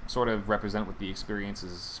do sort of represent what the experience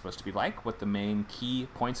is supposed to be like, what the main key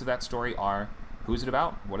points of that story are. Who's it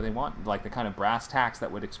about? What do they want? Like the kind of brass tacks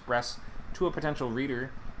that would express to a potential reader,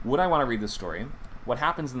 would I want to read this story? What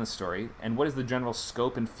happens in the story? And what is the general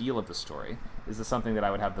scope and feel of the story? Is this something that I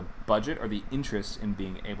would have the budget or the interest in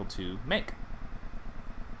being able to make?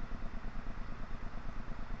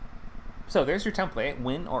 So there's your template.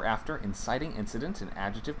 When or after inciting incident, an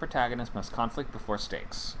adjective protagonist must conflict before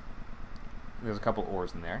stakes. There's a couple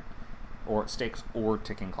ors in there. Or stakes or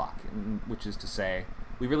ticking clock, which is to say,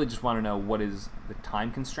 we really just want to know what is the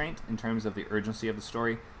time constraint in terms of the urgency of the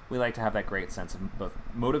story. We like to have that great sense of both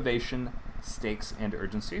motivation, stakes, and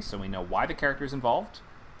urgency, so we know why the character is involved.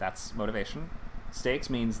 That's motivation. Stakes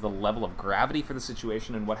means the level of gravity for the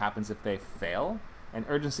situation and what happens if they fail. And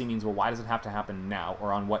urgency means, well, why does it have to happen now,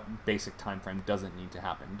 or on what basic time frame does it need to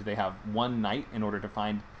happen? Do they have one night in order to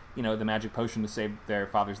find, the magic potion to save their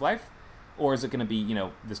father's life? Or is it going to be,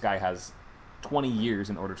 this guy has 20 years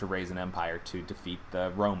in order to raise an empire to defeat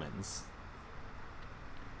the Romans?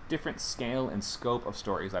 Different scale and scope of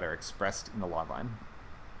stories that are expressed in the logline.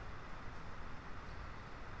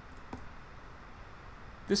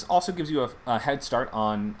 This also gives you a head start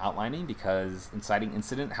on outlining, because inciting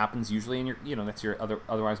incident happens usually in your, that's your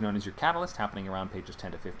otherwise known as your catalyst, happening around pages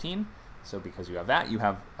 10 to 15. So because you have that, you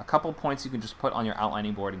have a couple points you can just put on your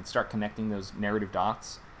outlining board and start connecting those narrative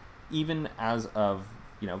dots, even as of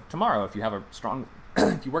tomorrow. If you have a strong,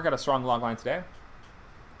 if you work out a strong logline today,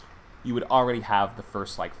 you would already have the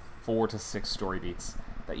first 4 to 6 story beats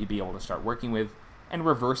that you'd be able to start working with, and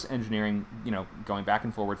reverse engineering, going back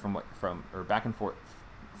and forward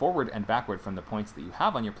forward and backward from the points that you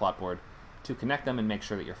have on your plot board to connect them and make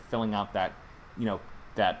sure that you're filling out that,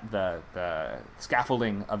 that the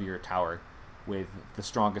scaffolding of your tower with the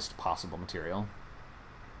strongest possible material.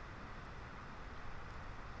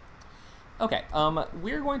 Okay,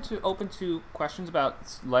 we're going to open to questions about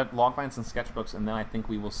loglines and sketchbooks, and then I think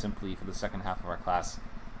we will simply, for the second half of our class,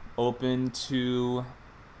 open to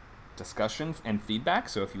discussion and feedback.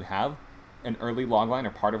 So if you have an early logline or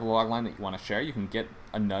part of a logline that you want to share, you can get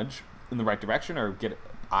a nudge in the right direction or get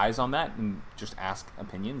eyes on that and just ask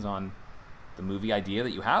opinions on the movie idea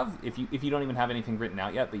that you have. If you don't even have anything written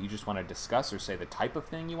out yet, but you just want to discuss or say the type of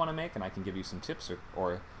thing you want to make, and I can give you some tips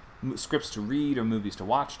or scripts to read or movies to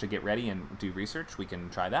watch to get ready and do research, we can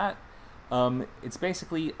try that. It's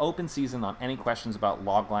basically open season on any questions about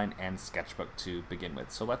logline and sketchbook to begin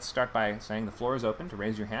with. So let's start by saying the floor is open to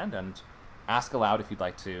raise your hand and ask aloud if you'd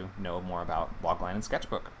like to know more about logline and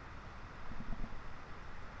sketchbook.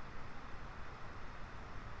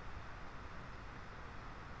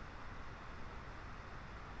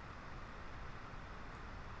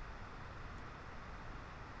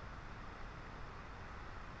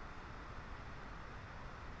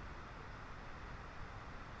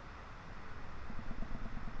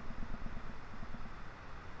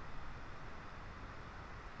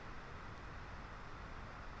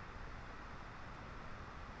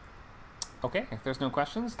 Okay, if there's no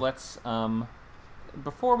questions, let's,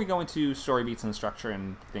 before we go into story beats and structure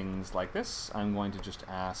and things like this, I'm going to just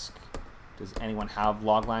ask, does anyone have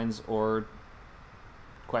log lines or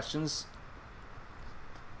questions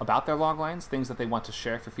about their log lines, things that they want to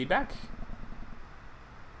share for feedback?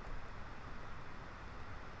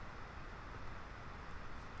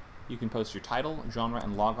 You can post your title, genre,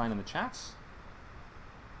 and logline in the chat.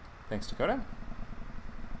 Thanks, Dakota.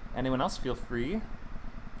 Anyone else, feel free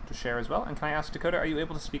to share as well. And can I ask, Dakota, are you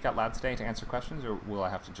able to speak out loud today to answer questions, or will I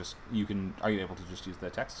have to just, are you able to just use the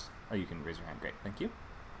text? Or you can raise your hand. Great, thank you.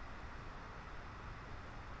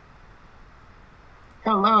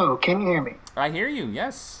 Hello, can you hear me? I hear you,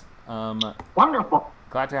 yes. Wonderful.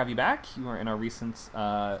 Glad to have you back. You were in our recent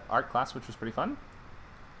art class, which was pretty fun.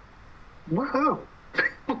 Woohoo!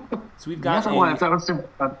 So we've got yes, it was. That was super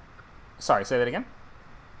fun. Sorry, say that again?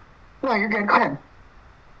 No, you're good. Go ahead.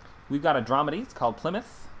 We've got a dramedy. It's called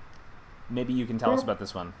Plymouth. Maybe you can tell us about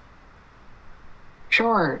this one.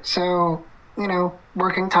 Sure. So,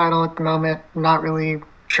 working title at the moment. Not really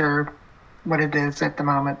sure what it is at the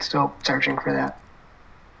moment. Still searching for that.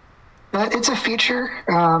 But it's a feature,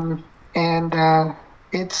 and I'm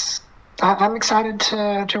excited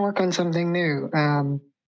to work on something new.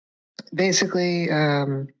 Basically,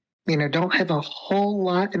 don't have a whole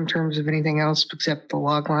lot in terms of anything else except the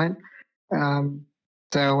logline.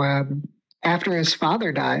 After his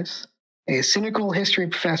father dies, a cynical history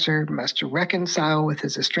professor must reconcile with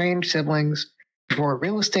his estranged siblings before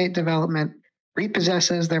real estate development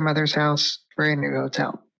repossesses their mother's house for a new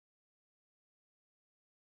hotel.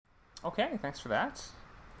 Okay, thanks for that.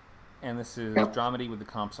 And this is dramedy with the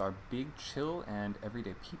comps are Big Chill and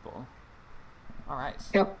Everyday People. All right.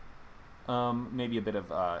 Yep. Maybe a bit of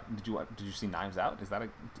did you see Knives Out? Is that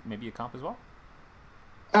maybe a comp as well?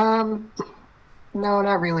 No,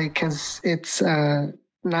 not really, because it's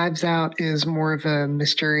Knives Out is more of a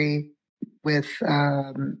mystery with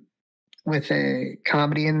a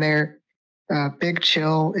comedy in there. Big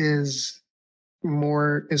Chill is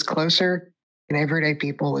closer, and Everyday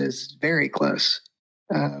People is very close.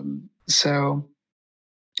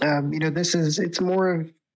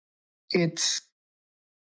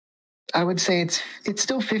 I would say it's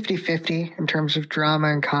still 50-50 in terms of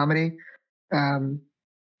drama and comedy.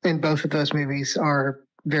 And both of those movies are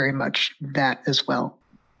very much that as well.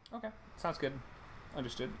 Okay, sounds good.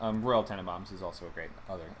 Understood. Royal Tenenbaums is also a great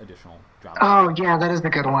other additional drama. Oh, yeah, that is the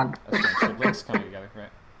good one. Siblings coming together, right?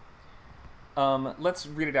 Let's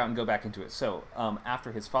read it out and go back into it. So,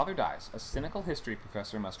 after his father dies, a cynical history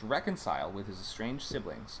professor must reconcile with his estranged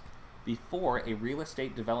siblings before a real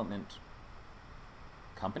estate development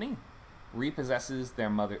company repossesses their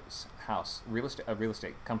mother's house. A real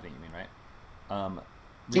estate company, you mean, right?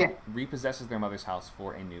 Repossesses their mother's house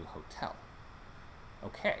for a new hotel.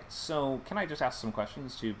 Okay, so can I just ask some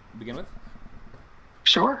questions to begin with?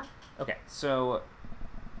 Sure. Okay, so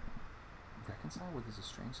reconcile with his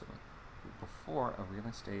estranged sibling before a real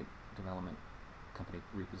estate development company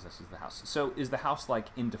repossesses the house. So is the house like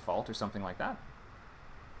in default or something like that?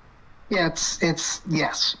 Yeah, it's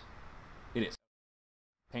yes. It is.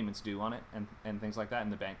 Payments due on it and things like that,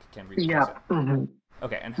 and the bank can repossess it. Mm-hmm.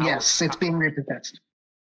 Okay, and it's being repossessed.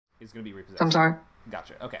 It's going to be repossessed. I'm sorry?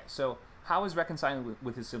 Gotcha. Okay, so how is reconciling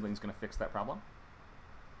with his siblings going to fix that problem?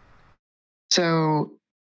 So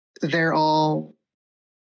they're all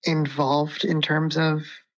involved in terms of,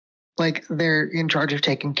 like, they're in charge of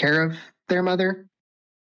taking care of their mother.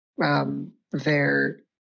 They're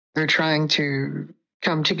trying to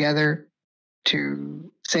come together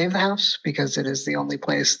to save the house because it is the only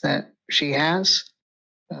place that she has.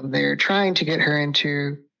 They're trying to get her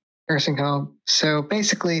into nursing home. So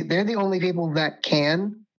basically, they're the only people that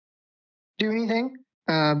can do anything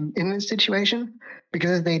in this situation,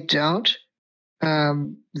 because if they don't,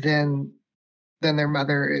 then their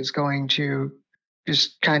mother is going to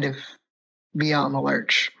just kind of be out in the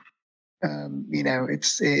lurch.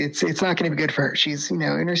 It's not going to be good for her. She's in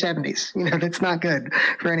her 70s. That's not good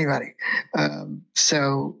for anybody.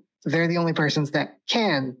 So they're the only persons that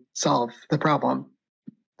can solve the problem.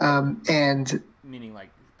 And meaning like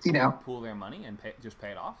pool their money and just pay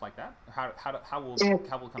it off like that? How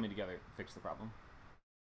will coming together fix the problem?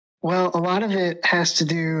 Well, a lot of it has to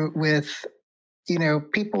do with,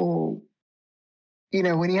 people,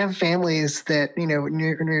 when you have families that, when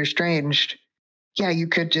you're estranged, yeah, you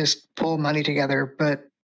could just pull money together, but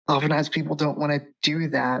oftentimes people don't want to do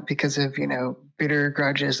that because of, bitter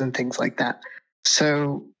grudges and things like that.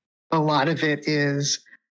 So a lot of it is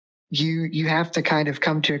you have to kind of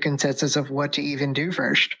come to a consensus of what to even do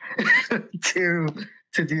first to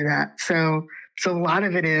do that. So a lot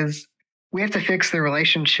of it is we have to fix the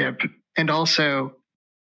relationship, and also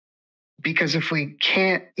because if we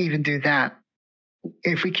can't even do that,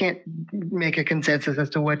 if we can't make a consensus as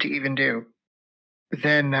to what to even do,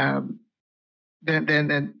 then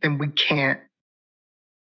we can't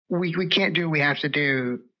do what we have to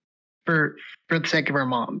do for the sake of our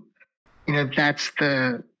mom. That's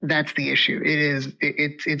the issue.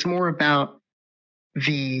 It's more about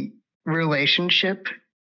the relationship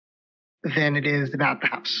than it is about the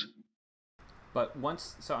house. But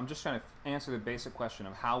so I'm just trying to answer the basic question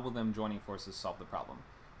of how will them joining forces solve the problem?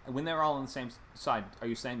 And when they're all on the same side, are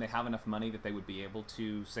you saying they have enough money that they would be able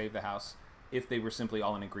to save the house if they were simply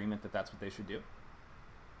all in agreement that that's what they should do?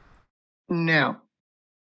 No,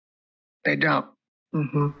 they don't.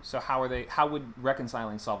 Mm-hmm. So how would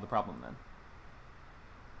reconciling solve the problem then?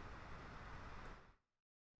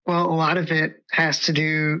 Well, a lot of it has to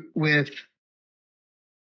do with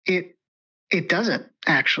it. It doesn't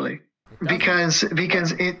actually, because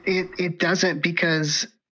it doesn't, because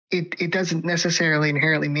it doesn't necessarily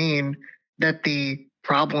inherently mean that the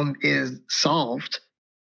problem is solved,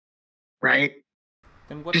 right?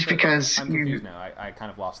 Then what's because I'm confused now. I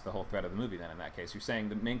kind of lost the whole thread of the movie then in that case. You're saying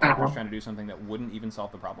the main character is trying to do something that wouldn't even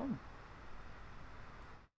solve the problem?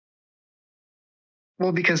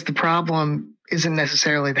 Well, because the problem isn't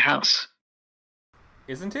necessarily the house.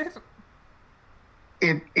 Isn't it?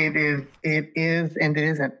 It is and it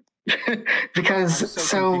isn't. Because I'm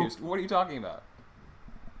so confused. What are you talking about?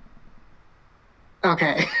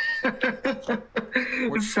 Okay.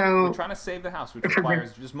 We're trying to save the house, which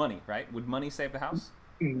requires just money, right? Would money save the house?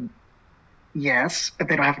 Yes, but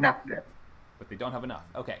they don't have enough of it. But they don't have enough.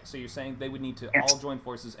 Okay, so you're saying they would need to all join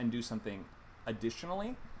forces and do something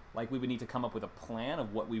additionally? Like we would need to come up with a plan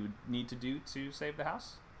of what we would need to do to save the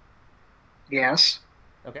house? Yes.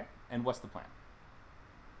 Okay, and what's the plan?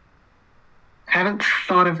 Haven't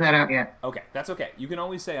thought of that out yet. Okay, that's okay. You can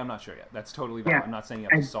always say I'm not sure yet. That's totally valid. Yeah, I'm not saying you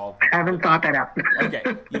have to solve. I haven't thought that out. Okay,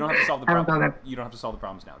 you don't have to solve the problem. You don't have to solve the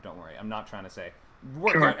problems now. Don't worry. I'm not trying to say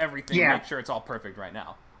work out everything, make sure it's all perfect right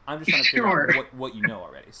now. I'm just trying to figure out what you know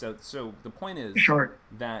already. So the point is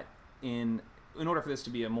that in order for this to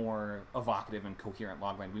be a more evocative and coherent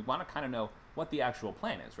logline, we want to kind of know what the actual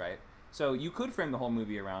plan is, right? So you could frame the whole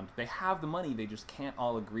movie around they have the money, they just can't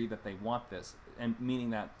all agree that they want this, and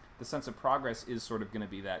meaning that the sense of progress is sort of going to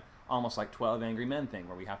be that almost like 12 Angry Men thing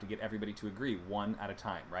where we have to get everybody to agree one at a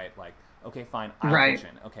time, right? Like, okay, fine, I'll pitch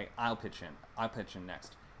in. Okay, I'll pitch in. I'll pitch in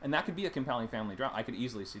next. And that could be a compelling family drama. I could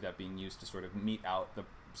easily see that being used to sort of mete out the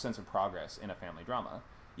sense of progress in a family drama.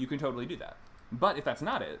 You can totally do that. But if that's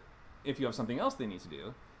not it, if you have something else they need to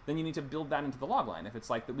do, then you need to build that into the logline. If it's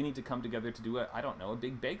like that we need to come together to do a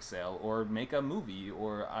big bake sale or make a movie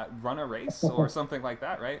or run a race or something like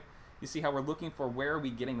that, right? You see how we're looking for where are we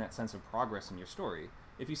getting that sense of progress in your story.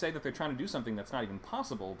 If you say that they're trying to do something that's not even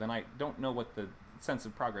possible, then I don't know what the sense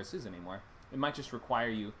of progress is anymore. It might just require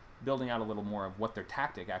you building out a little more of what their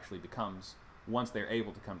tactic actually becomes once they're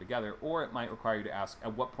able to come together, or it might require you to ask,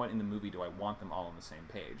 at what point in the movie do I want them all on the same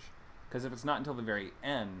page? Because if it's not until the very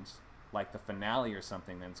end, like the finale or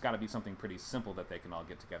something, then it's got to be something pretty simple that they can all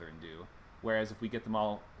get together and do. Whereas if we get them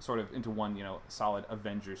all sort of into one, solid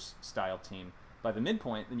Avengers-style team, by the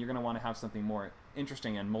midpoint, then you're going to want to have something more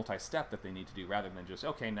interesting and multi-step that they need to do rather than just,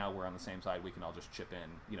 okay, now we're on the same side, we can all just chip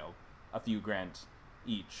in, a few grand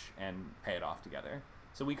each and pay it off together.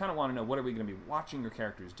 So we kind of want to know what are we going to be watching your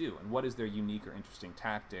characters do and what is their unique or interesting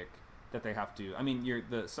tactic that they have to... I mean,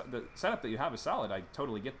 the setup that you have is solid. I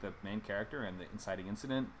totally get the main character and the inciting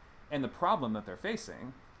incident and the problem that they're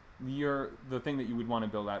facing. The thing that you would want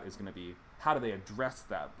to build out is going to be how do they address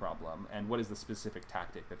that problem and what is the specific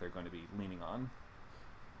tactic that they're going to be leaning on.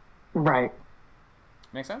 Right.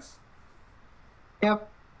 Make sense? Yep.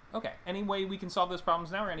 Okay. Any way we can solve those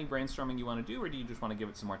problems now or any brainstorming you want to do, or do you just want to give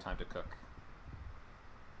it some more time to cook?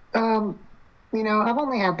 I've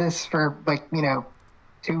only had this for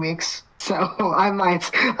 2 weeks, so I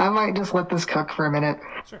might just let this cook for a minute.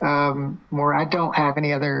 Sure. More. I don't have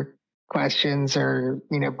any other questions or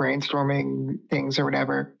brainstorming things or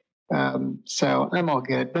whatever. So I'm all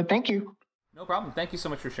good. But thank you. No problem. Thank you so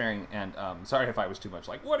much for sharing. And sorry if I was too much.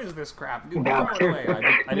 Like, what is this crap? Throw No, it away.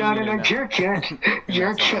 I didn't mean it you're good.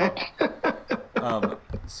 You're good.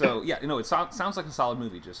 So yeah, it sounds like a solid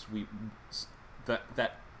movie. Just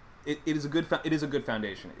it is a good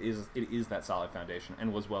foundation. It is that solid foundation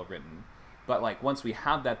and was well written. But like once we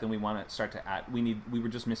have that, then we want to start to add. We were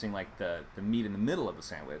just missing like the meat in the middle of the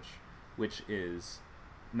sandwich, which is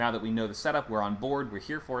now that we know the setup, we're on board, we're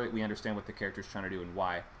here for it, we understand what the character's trying to do and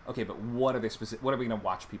why. Okay, but what are we going to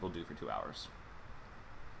watch people do for 2 hours?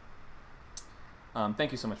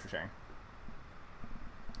 Thank you so much for sharing.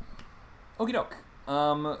 Okie doke.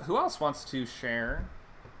 Who else wants to share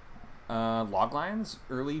loglines,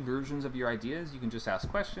 early versions of your ideas? You can just ask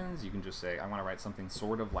questions. You can just say, I want to write something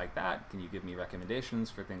sort of like that. Can you give me recommendations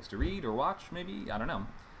for things to read or watch? Maybe, I don't know.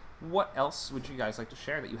 What else would you guys like to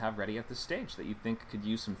share that you have ready at this stage that you think could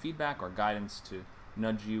use some feedback or guidance to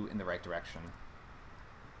nudge you in the right direction?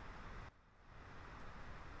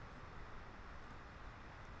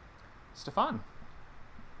 Stefan.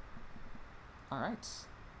 All right.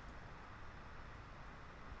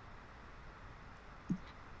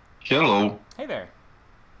 Hello. Hey there.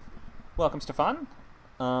 Welcome, Stefan.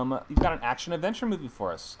 You've got an action-adventure movie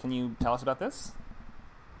for us. Can you tell us about this?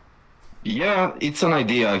 Yeah, it's an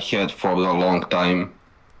idea I had for a long time,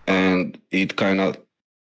 and it kind of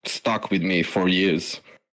stuck with me for years.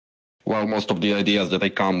 Well, most of the ideas that I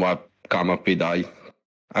come up with, I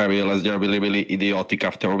realize they're really, really idiotic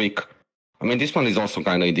after a week. I mean, this one is also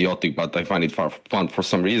kind of idiotic, but I find it fun for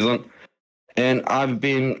some reason. And I've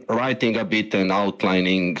been writing a bit and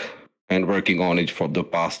outlining and working on it for the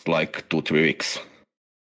past, 2-3 weeks.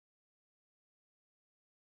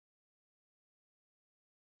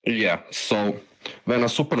 Yeah, so when a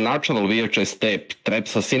supernatural VHS tape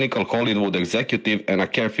traps a cynical Hollywood executive and a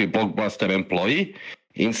carefree blockbuster employee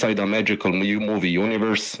inside a magical movie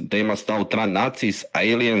universe, they must outrun Nazis,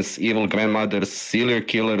 aliens, evil grandmothers, serial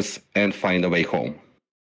killers, and find a way home.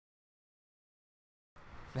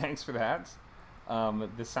 Thanks for that.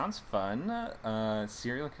 This sounds fun.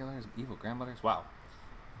 Serial killers, evil grandmothers. Wow.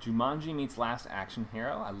 Jumanji meets Last Action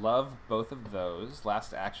Hero. I love both of those.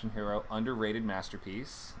 Last Action Hero, underrated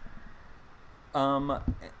masterpiece.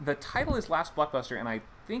 The title is Last Blockbuster, and I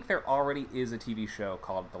think there already is a TV show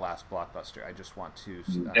called The Last Blockbuster. I just want to...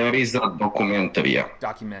 there is a documentary, yeah.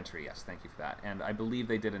 Documentary, yes. Thank you for that. And I believe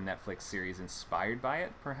they did a Netflix series inspired by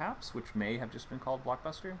it, perhaps, which may have just been called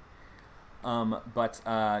Blockbuster.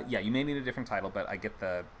 Yeah, you may need a different title, but I get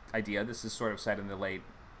the idea. This is sort of set in the late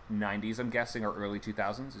 90s, I'm guessing, or early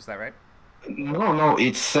 2000s. Is that right? No,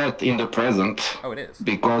 it's set in the present. Oh, it is?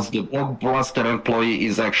 Because the Blockbuster employee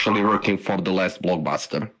is actually working for the last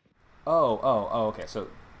Blockbuster. Oh, okay. So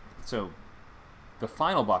the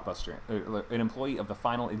final Blockbuster, an employee of the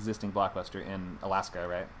final existing Blockbuster in Alaska,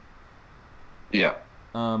 right? Yeah.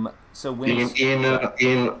 So when...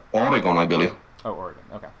 In Oregon, I believe. Oh, Oregon.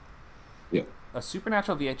 Okay. Yeah. A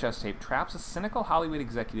supernatural VHS tape traps a cynical Hollywood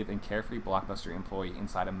executive and carefree Blockbuster employee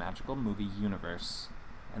inside a magical movie universe.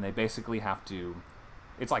 And they basically have to...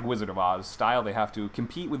 It's like Wizard of Oz style. They have to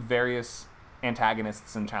compete with various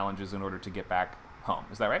antagonists and challenges in order to get back home.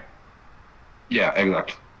 Is that right? Yeah,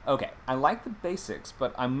 exactly. Okay. I like the basics,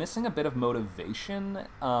 but I'm missing a bit of motivation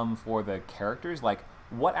for the characters. Like,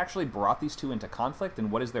 what actually brought these two into conflict, and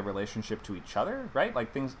what is their relationship to each other, right?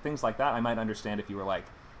 Like, things like that I might understand if you were like,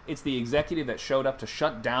 it's the executive that showed up to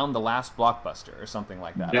shut down the last Blockbuster or something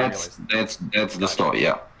like that. That's the story,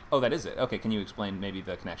 yeah. Oh, that is it. Okay, can you explain maybe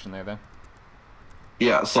the connection there, then?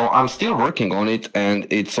 Yeah, so I'm still working on it, and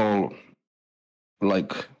it's all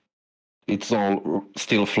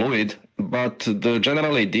still fluid, but the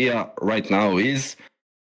general idea right now is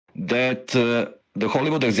that the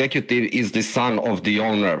Hollywood executive is the son of the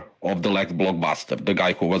owner of the last Blockbuster, the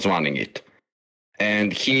guy who was running it.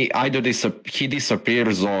 And he either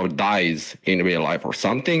disappears or dies in real life or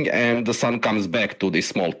something, and the son comes back to this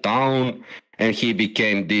small town, and he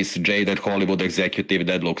became this jaded Hollywood executive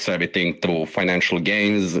that looks everything through financial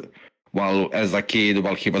gains. While as a kid,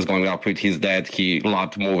 while he was growing up with his dad, he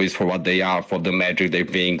loved movies for what they are, for the magic they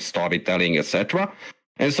bring, storytelling, etc.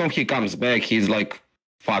 And so he comes back, he's like,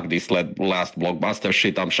 fuck this last Blockbuster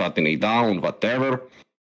shit, I'm shutting it down, whatever.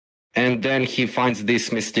 And then he finds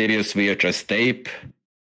this mysterious VHS tape,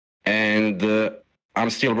 and I'm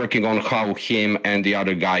still working on how him and the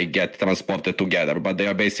other guy get transported together, but they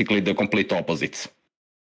are basically the complete opposites.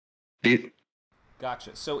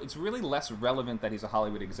 Gotcha. So it's really less relevant that he's a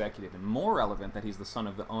Hollywood executive and more relevant that he's the son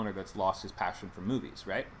of the owner that's lost his passion for movies,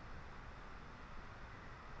 right?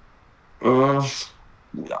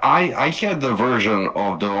 I had the version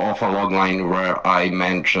of a logline where I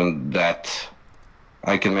mentioned that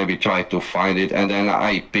I can maybe try to find it, and then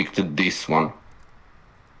I picked this one.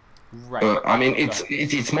 Right. I mean,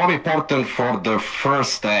 it's more important for the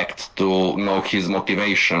first act to know his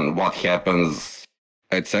motivation, what happens,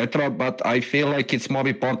 etc. But I feel like it's more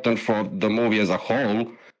important for the movie as a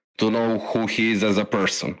whole to know who he is as a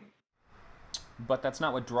person. But that's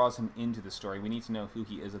not what draws him into the story. We need to know who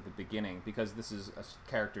he is at the beginning, because this is a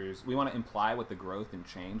character's. We want to imply what the growth and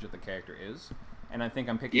change of the character is. And I think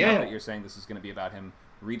I'm picking up that you're saying this is going to be about him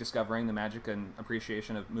rediscovering the magic and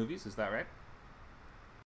appreciation of movies. Is that right?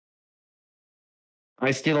 I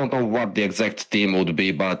still don't know what the exact theme would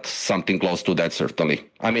be, but something close to that, certainly.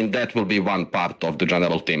 I mean, that will be one part of the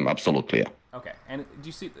general theme, absolutely. Yeah. Okay. And do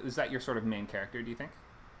you see, is that your sort of main character, do you think?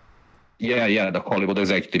 Yeah, the Hollywood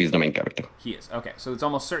executive is the main character. He is. Okay. So it's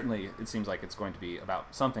almost certainly, it seems like it's going to be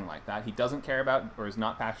about something like that. He doesn't care about or is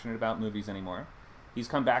not passionate about movies anymore. He's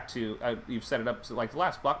come back to, you've set it up, so like the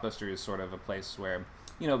last Blockbuster is sort of a place where,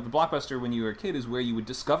 you know, the Blockbuster when you were a kid is where you would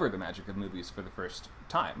discover the magic of movies for the first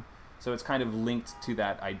time. So it's kind of linked to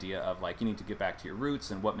that idea of like you need to get back to your roots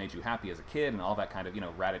and what made you happy as a kid and all that kind of, you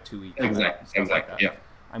know, Ratatouille Exactly. like that. Yeah.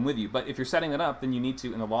 I'm with you. But if you're setting it up, then you need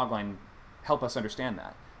to, in the logline, help us understand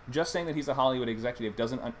that. Just saying that he's a Hollywood executive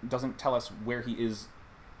doesn't tell us where he is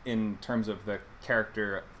in terms of the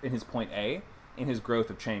character in his point A, in his growth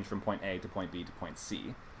of change from point A to point B to point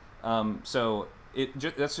C. So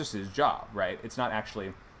that's just his job, right? It's not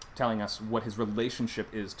actually telling us what his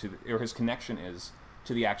relationship is to, or his connection is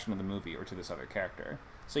to the action of the movie or to this other character.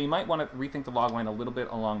 So you might want to rethink the logline a little bit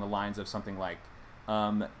along the lines of something like,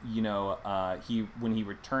 when he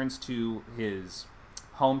returns to his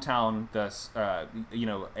hometown, the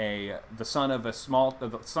son of a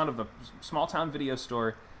small town video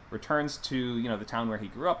store returns to the town where he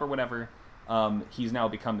grew up or whatever. He's now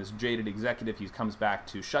become this jaded executive. He comes back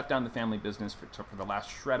to shut down the family business for the last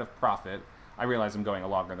shred of profit. I realize I'm going a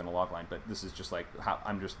longer than a logline, but this is just like how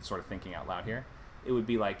I'm just sort of thinking out loud here. It would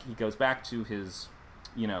be like he goes back to his,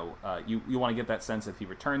 you want to get that sense that he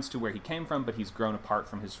returns to where he came from, but he's grown apart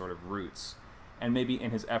from his sort of roots. And maybe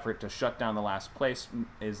in his effort to shut down the last place,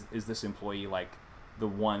 is this employee like the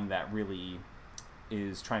one that really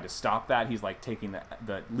is trying to stop that? He's like taking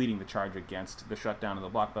the leading the charge against the shutdown of the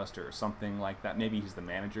Blockbuster or something like that. Maybe he's the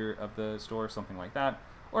manager of the store, something like that.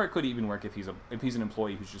 Or it could even work if he's an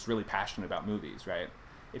employee who's just really passionate about movies, right?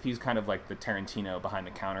 If he's kind of like the Tarantino behind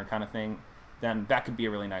the counter kind of thing, then that could be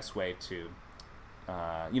a really nice way to,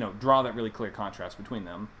 draw that really clear contrast between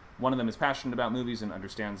them. One of them is passionate about movies and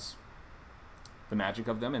understands the magic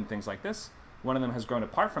of them and things like this. One of them has grown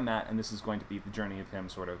apart from that, and this is going to be the journey of him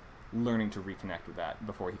sort of learning to reconnect with that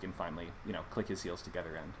before he can finally, click his heels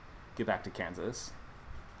together and get back to Kansas.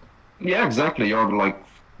 Yeah, exactly. You're like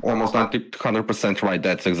almost 100% right.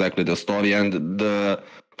 That's exactly the story. And the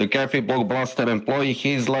cafe blockbuster employee,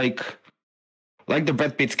 he's like the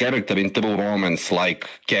Brad Pitt's character in True Romance, like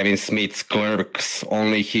Kevin Smith's Clerks,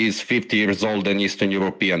 only he's 50 years old and Eastern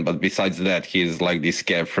European, but besides that, he's like this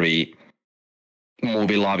carefree,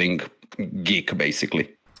 movie-loving geek,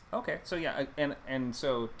 basically. Okay, so yeah, and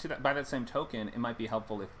so by that same token, it might be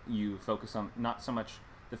helpful if you focus on not so much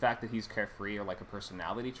the fact that he's carefree or like a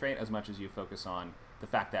personality trait, as much as you focus on the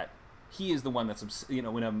fact that he is the one that's,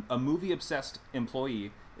 when a movie-obsessed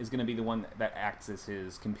employee is going to be the one that acts as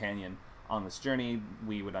his companion on this journey.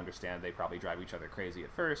 We would understand they probably drive each other crazy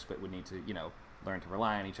at first, but would need to, learn to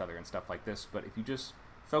rely on each other and stuff like this. But if you just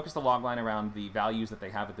focus the logline around the values that they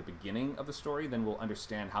have at the beginning of the story, then we'll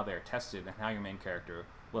understand how they're tested and how your main character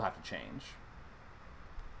will have to change.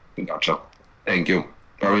 Gotcha. Thank you.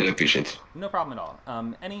 I really appreciate it. No problem at all.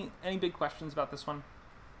 Any big questions about this one?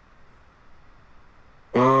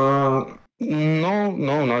 No,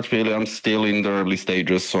 not really. I'm still in the early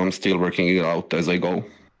stages, so I'm still working it out as I go.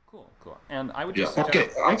 Cool. And I would just okay.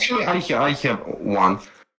 Actually, I have one.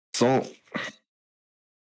 So,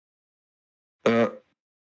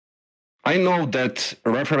 I know that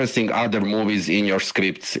referencing other movies in your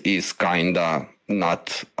scripts is kinda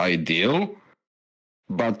not ideal,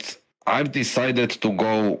 but I've decided to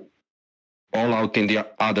go all out in the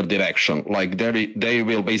other direction. Like they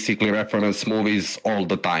will basically reference movies all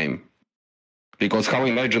the time, because how I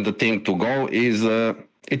imagine the thing to go is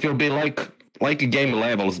it will be like game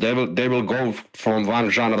levels. They will go from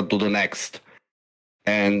one genre to the next,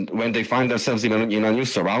 and when they find themselves in a new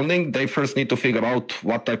surrounding, they first need to figure out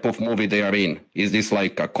what type of movie they are in. Is this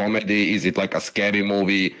like a comedy? Is it like a scary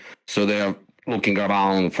movie? So they are looking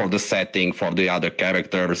around for the setting, for the other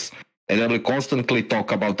characters. And they will constantly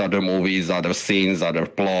talk about other movies, other scenes, other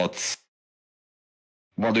plots.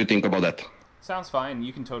 What do you think about that? Sounds fine.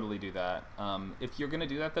 You can totally do that. If you're going to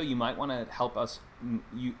do that, though, you might want to help us.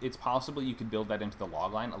 It's possible you could build that into the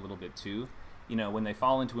logline a little bit, too. You know, when they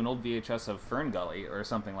fall into an old VHS of Fern Gully or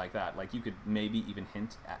something like that, like, you could maybe even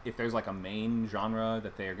hint at if there's, like, a main genre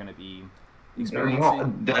that they are going to be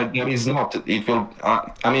experiencing. No, there is not. It will...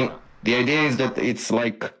 I mean, the idea is that it's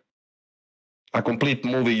like a complete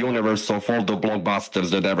movie universe of all the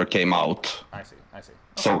blockbusters that ever came out. I see. Okay.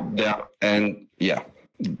 So,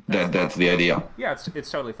 that's the idea. Yeah,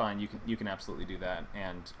 it's totally fine. You can absolutely do that.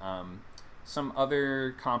 And some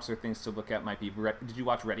other comps or things to look at might be. Did you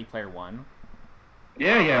watch Ready Player One?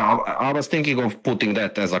 Yeah. I was thinking of putting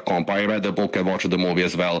that as a comp. I read the book and watched the movie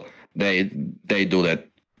as well. They do that,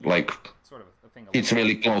 like, sort of a thing. It's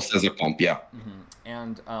really close as a comp, yeah. Mm-hmm.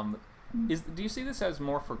 And do you see this as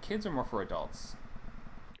more for kids or more for adults?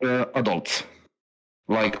 Adults,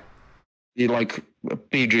 like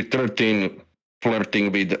PG-13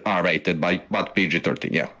 flirting with R-rated, but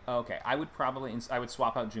PG-13, yeah. Okay, I would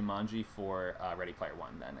swap out Jumanji for Ready Player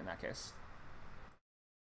One then. In that case,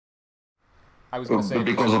 I was going to say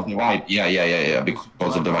because of the vibe. Yeah.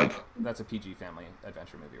 Because of the vibe. That's a PG family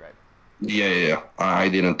adventure movie, right? Yeah. I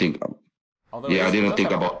didn't think. I didn't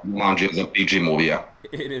think about Jumanji as a PG movie. Yeah.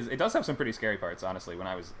 It is. It does have some pretty scary parts, honestly. When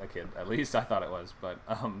I was a kid, at least I thought it was, but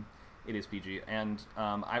it is PG. And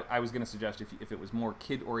I was going to suggest if it was more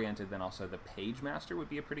kid-oriented, then also The Page Master would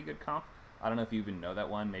be a pretty good comp. I don't know if you even know that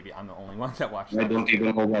one. Maybe I'm the only one that watched that. I don't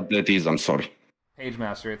even know what that is. I'm sorry. Page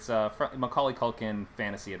Master. It's a Macaulay Culkin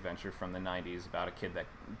fantasy adventure from the 90s about a kid that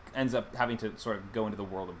ends up having to sort of go into the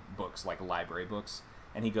world of books, like library books.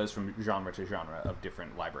 And he goes from genre to genre of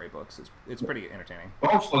different library books. It's pretty entertaining.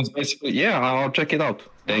 Oh, so it's basically, I'll check it out.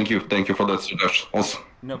 Thank you for that suggestion. Also,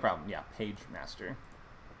 no problem. Yeah, Page Master.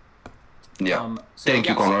 Yeah. Thank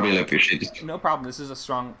you, Conor. I really appreciate it. No problem. This is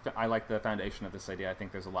I like the foundation of this idea. I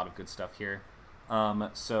think there's a lot of good stuff here.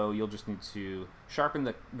 So you'll just need to sharpen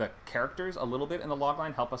the characters a little bit in the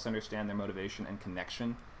logline, help us understand their motivation and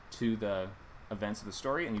connection to the events of the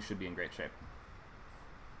story, and you should be in great shape.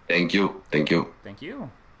 Thank you.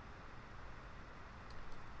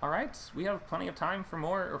 All right, we have plenty of time for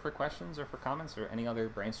more, or for questions, or for comments, or any other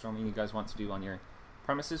brainstorming you guys want to do on your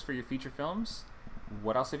premises for your feature films.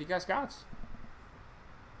 What else have you guys got?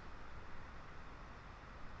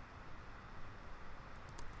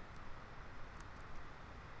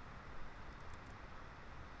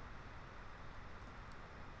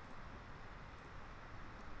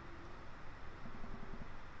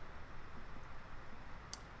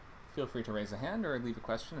 Feel free to raise a hand or leave a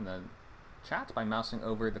question in the chat by mousing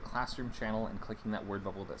over the Classroom channel and clicking that word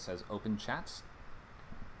bubble that says Open Chats.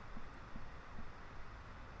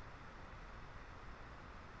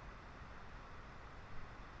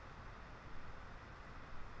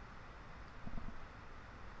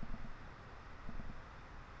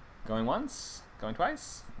 Going once, going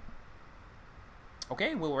twice.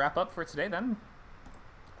 Okay, we'll wrap up for today then.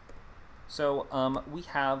 So we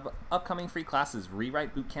have upcoming free classes.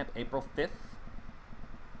 Rewrite Bootcamp April 5th.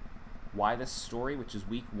 Why This Story, which is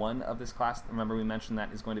week 1 of this class. Remember we mentioned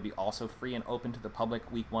that is going to be also free and open to the public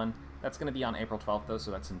week 1. That's going to be on April 12th though, so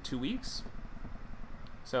that's in 2 weeks.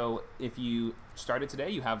 So if you started today,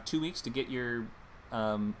 you have 2 weeks to get your,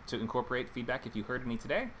 to incorporate feedback if you heard any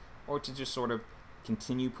today, or to just sort of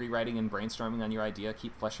continue pre-writing and brainstorming on your idea,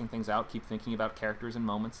 keep fleshing things out, keep thinking about characters and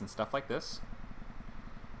moments and stuff like this.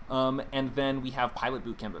 And then we have Pilot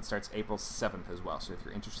Bootcamp that starts April 7th as well. So if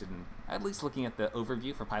you're interested in at least looking at the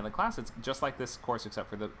overview for Pilot class, it's just like this course except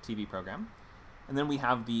for the TV program. And then we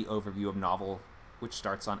have the overview of Novel, which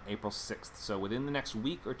starts on April 6th. So within the next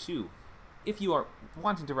week or two, if you are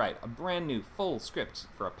wanting to write a brand new full script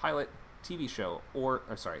for a pilot TV show,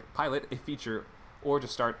 pilot, a feature, or to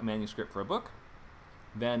start a manuscript for a book,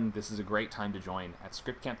 then this is a great time to join. At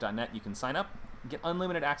scriptcamp.net, you can sign up, get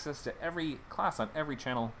unlimited access to every class on every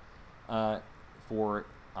channel for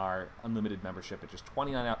our unlimited membership at just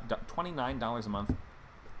 $29 a month,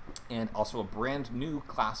 and also a brand new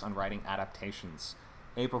class on writing adaptations,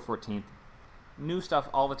 April 14th. New stuff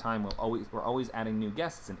all the time. We're always adding new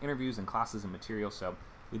guests and interviews and classes and material, so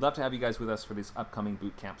we'd love to have you guys with us for these upcoming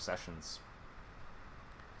bootcamp sessions.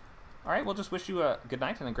 All right, we'll just wish you a good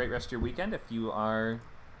night and a great rest of your weekend. If you are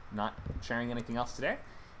not sharing anything else today,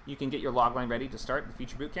 you can get your logline ready to start the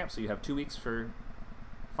feature bootcamp, so you have 2 weeks for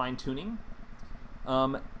fine-tuning.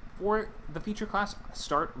 For the feature class,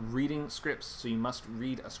 start reading scripts. So you must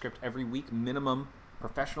read a script every week, minimum,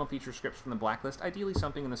 professional feature scripts from the blacklist, ideally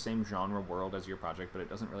something in the same genre world as your project, but it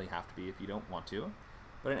doesn't really have to be if you don't want to.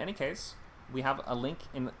 But in any case, we have a link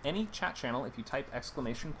in any chat channel. If you type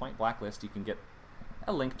 !blacklist, you can get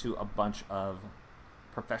a link to a bunch of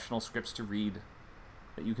professional scripts to read,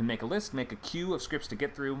 that you can make a list, make a queue of scripts to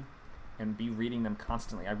get through, and be reading them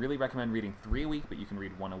constantly. I really recommend reading 3 a week, but you can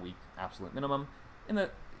read 1 a week, absolute minimum. In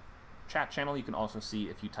the chat channel, you can also see,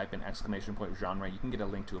 if you type in !genre, you can get a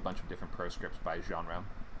link to a bunch of different pro scripts by genre.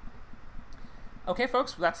 Okay,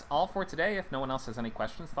 folks, that's all for today. If no one else has any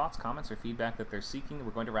questions, thoughts, comments, or feedback that they're seeking,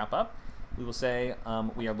 we're going to wrap up. We will say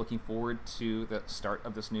we are looking forward to the start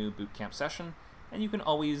of this new bootcamp session, and you can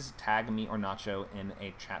always tag me or Nacho in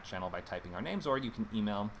a chat channel by typing our names, or you can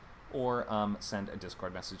email or send a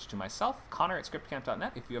Discord message to myself,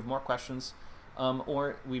 Connor@scriptcamp.net, if you have more questions.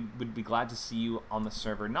 Or we would be glad to see you on the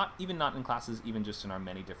server, not in classes, even just in our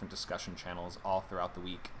many different discussion channels all throughout the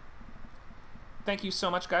week. Thank you so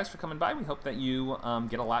much, guys, for coming by. We hope that you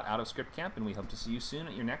get a lot out of Script Camp, and we hope to see you soon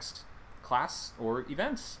at your next class or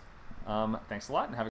events. Thanks a lot, and have a